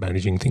started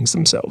managing things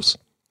themselves.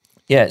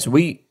 Yeah, so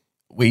we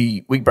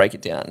break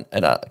it down,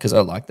 and because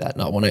I like that,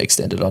 and I want to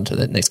extend it onto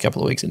the next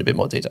couple of weeks in a bit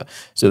more detail.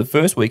 So the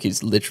first week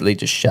is literally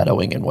just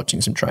shadowing and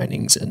watching some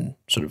trainings and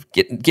sort of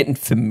getting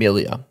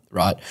familiar,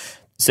 right?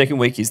 Second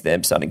week is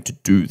them starting to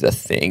do the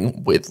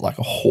thing with like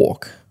a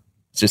hawk,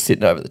 just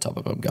sitting over the top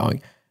of them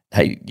going,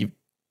 hey, you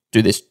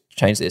do this,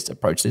 change this,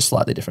 approach this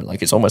slightly different.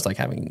 Like it's almost like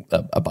having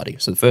a buddy.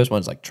 So the first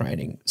one's like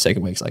training.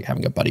 Second week's like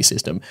having a buddy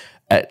system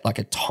at like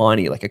a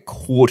tiny, like a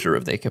quarter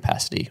of their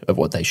capacity of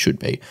what they should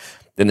be.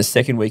 Then the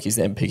second week is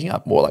them picking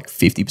up more like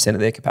 50% of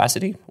their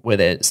capacity, where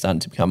they're starting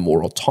to become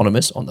more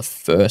autonomous on the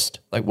first,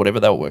 like whatever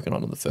they were working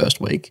on the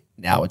first week,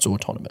 now it's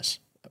autonomous,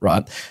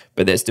 right?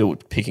 But they're still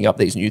picking up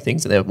these new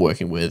things and they're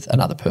working with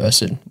another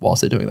person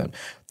whilst they're doing that.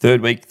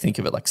 Third week, think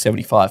of it like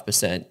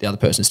 75%, the other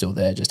person's still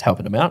there just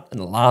helping them out. And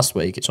the last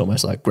week, it's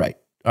almost like, great,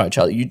 all right,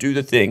 Charlie, you do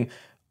the thing.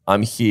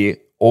 I'm here,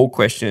 all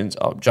questions,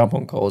 I'll jump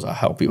on calls, I'll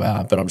help you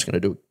out, but I'm just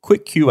going to do a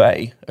quick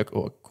QA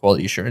or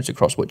quality assurance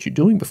across what you're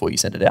doing before you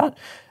send it out.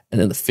 And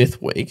then the fifth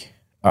week,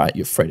 all right,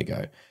 you're free to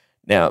go.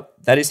 Now,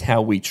 that is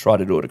how we try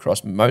to do it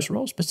across most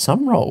roles, but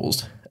some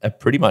roles are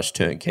pretty much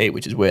turnkey,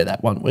 which is where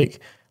that 1 week,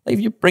 like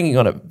if you're bringing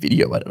on a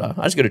video editor,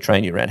 I just got to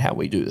train you around how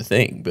we do the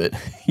thing, but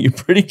you're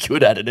pretty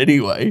good at it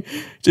anyway.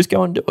 Just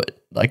go and do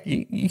it. Like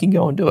you can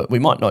go and do it. We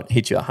might not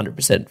hit you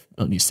 100%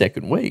 on your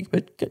second week,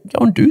 but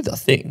go and do the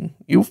thing.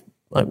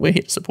 We're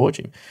here to support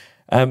you.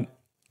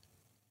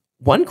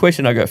 One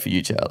question I got for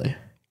you, Charlie,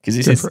 because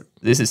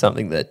this is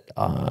something that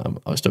I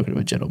was talking to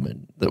a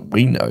gentleman that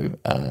we know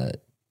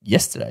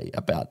yesterday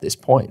about this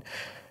point.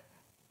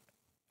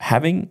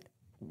 Having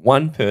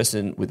one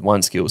person with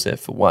one skill set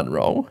for one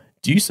role,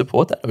 do you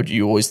support that, or do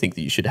you always think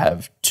that you should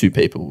have two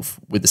people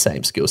with the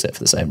same skill set for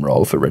the same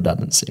role for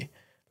redundancy?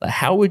 Like,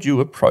 how would you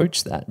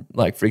approach that?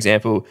 Like, for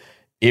example,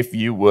 if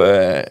you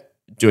were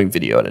doing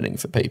video editing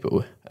for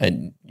people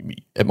and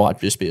it might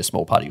just be a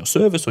small part of your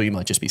service, or you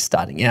might just be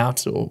starting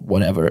out or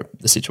whatever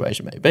the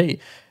situation may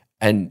be,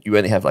 and you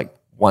only have like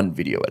one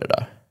video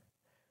editor,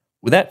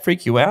 would that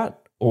freak you out?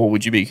 Or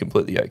would you be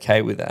completely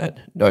okay with that,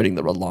 noting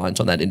the reliance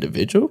on that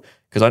individual?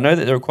 Because I know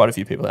that there are quite a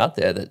few people out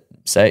there that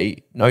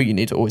say, no, you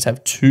need to always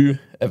have two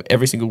of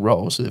every single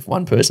role. So if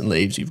one person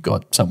leaves, you've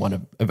got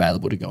someone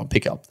available to go and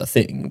pick up the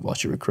thing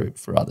whilst you recruit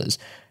for others.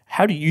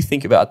 How do you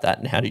think about that,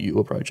 and how do you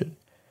approach it?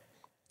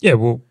 Yeah,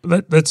 well,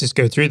 let's just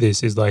go through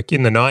this. Is like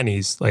in the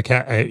 90s, like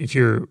if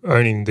you're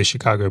owning the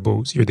Chicago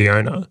Bulls, you're the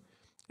owner,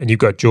 and you've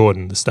got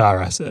Jordan, the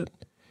star asset.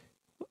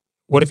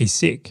 What if he's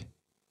sick?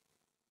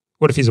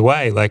 What if he's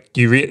away? Like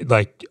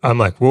I'm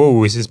like,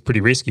 whoa, this is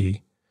pretty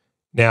risky.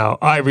 Now,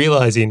 I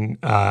realize in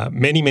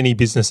many, many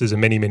businesses and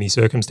many, many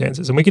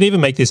circumstances, and we can even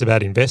make this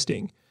about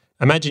investing.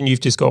 Imagine you've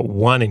just got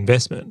one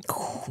investment,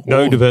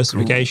 no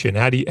diversification.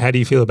 How do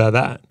you feel about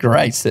that?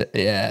 Great.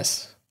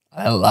 Yes.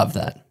 I love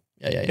that.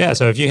 Yeah.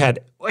 So if you had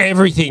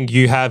everything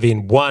you have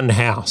in one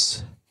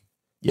house,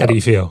 how do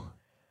you feel?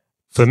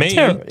 For me,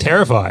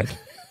 terrified.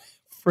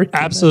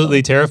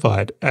 Absolutely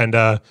terrified.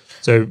 And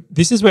so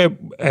this is where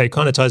it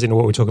kind of ties into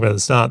what we talked about at the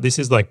start. This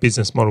is like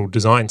business model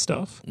design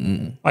stuff.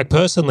 Like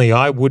personally,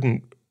 I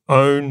wouldn't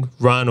own,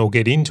 run, or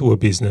get into a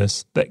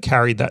business that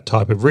carried that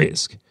type of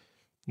risk.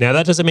 Now,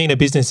 that doesn't mean a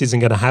business isn't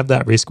going to have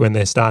that risk when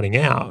they're starting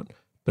out,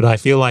 but I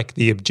feel like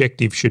the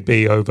objective should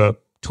be over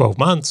 12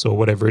 months or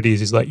whatever it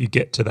is like you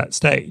get to that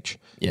stage.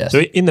 Yes. So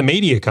in the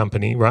media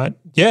company, right,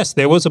 yes,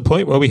 there was a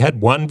point where we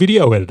had one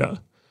video editor,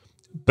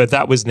 but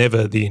that was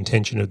never the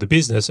intention of the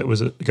business. It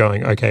was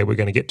going, okay, we're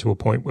going to get to a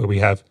point where we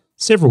have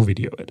several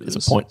video editors,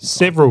 There's a point in time.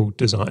 several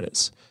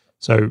designers.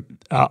 So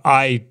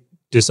I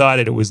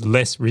decided it was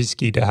less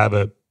risky to have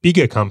a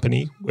bigger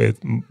company with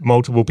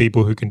multiple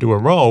people who can do a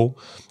role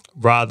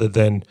rather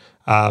than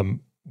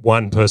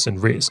one person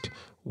risk.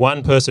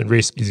 One person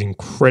risk is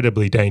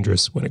incredibly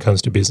dangerous when it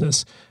comes to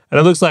business. And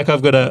it looks like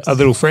I've got a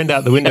little friend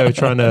out the window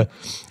trying to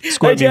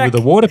squirt me with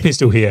a water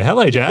pistol here.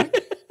 Hello, Jack.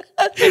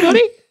 Hey,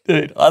 buddy.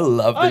 Dude, I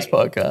love this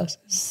podcast.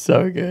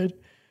 So good.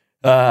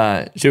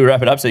 Should we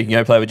wrap it up so you can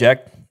go play with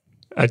Jack?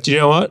 Do you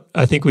know what?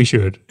 I think we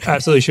should.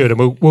 Absolutely should.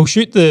 And we'll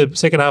shoot the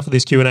second half of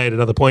this Q&A at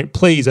another point.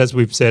 Please, as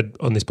we've said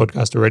on this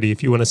podcast already,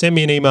 if you want to send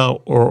me an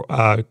email or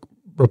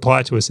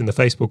reply to us in the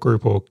Facebook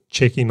group or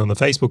check in on the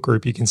Facebook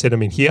group, you can send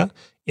them in here.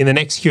 In the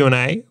next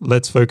Q&A,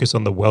 let's focus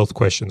on the wealth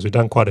questions. We've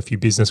done quite a few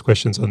business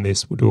questions on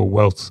this. We'll do a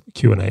wealth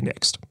Q&A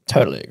next.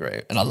 Totally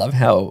agree. And I love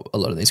how a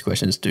lot of these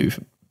questions do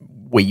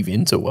weave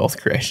into wealth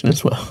creation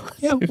as well.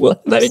 Yeah,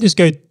 well, let me just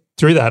go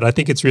through that. I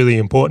think it's really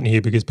important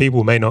here because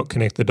people may not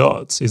connect the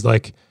dots. Is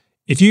like,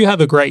 if you have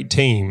a great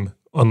team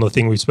on the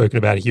thing we've spoken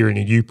about here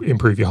and you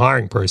improve your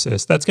hiring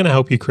process, that's going to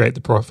help you create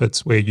the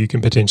profits where you can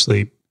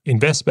potentially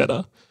invest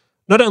better.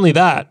 Not only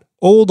that,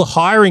 all the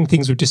hiring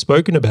things we've just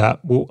spoken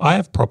about, well, I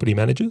have property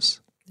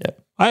managers. Yeah.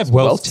 I have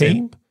wealth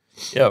team.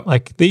 Yeah.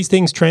 Like these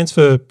things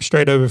transfer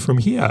straight over from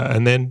here.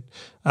 And then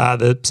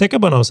the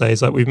second one I'll say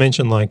is like we've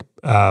mentioned like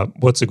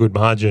what's a good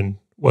margin?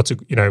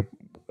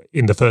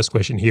 In the first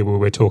question here where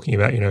we're talking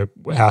about,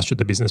 how should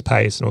the business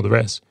pay us and all the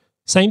rest.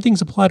 Same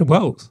things apply to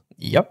wealth.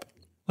 Yep.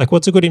 Like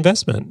what's a good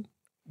investment?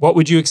 What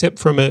would you accept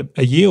from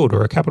a yield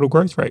or a capital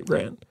growth rate,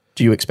 Grant?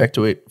 Do you expect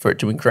for it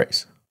to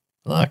increase?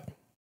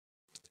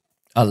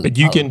 But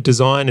you can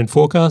design and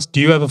forecast.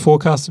 Do you have a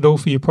forecast at all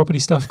for your property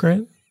stuff,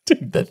 Grant?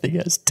 Dude, that thing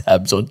has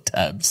tabs on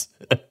tabs.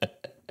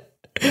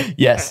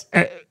 Yes.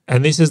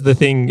 And this is the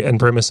thing and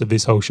premise of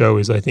this whole show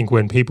is I think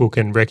when people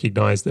can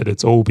recognize that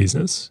it's all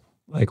business,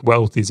 like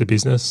wealth is a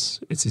business,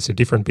 it's just a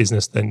different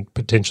business than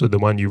potentially the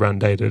one you run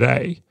day to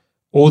day.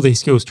 All these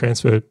skills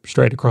transfer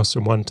straight across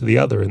from one to the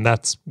other. And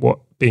that's what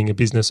being a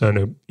business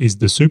owner is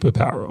the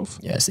superpower of.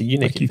 Yeah, it's a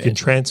unique you can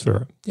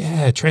transfer.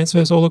 Yeah, it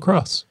transfers all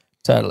across.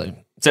 Totally.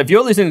 So if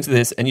you're listening to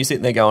this and you're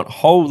sitting there going,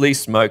 holy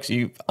smokes,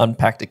 you've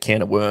unpacked a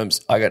can of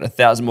worms. I got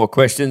 1,000 more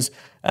questions.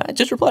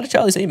 Just reply to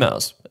Charlie's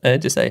emails and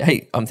just say,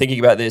 hey, I'm thinking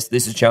about this.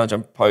 This is a challenge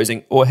I'm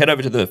posing. Or head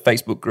over to the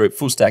Facebook group,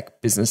 Full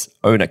Stack Business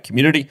Owner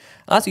Community.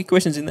 Ask your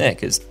questions in there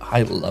because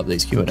I love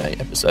these Q&A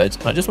episodes.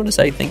 And I just want to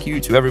say thank you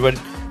to everybody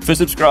for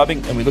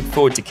subscribing. And we look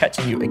forward to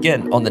catching you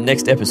again on the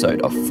next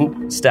episode of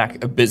Full Stack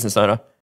Business Owner.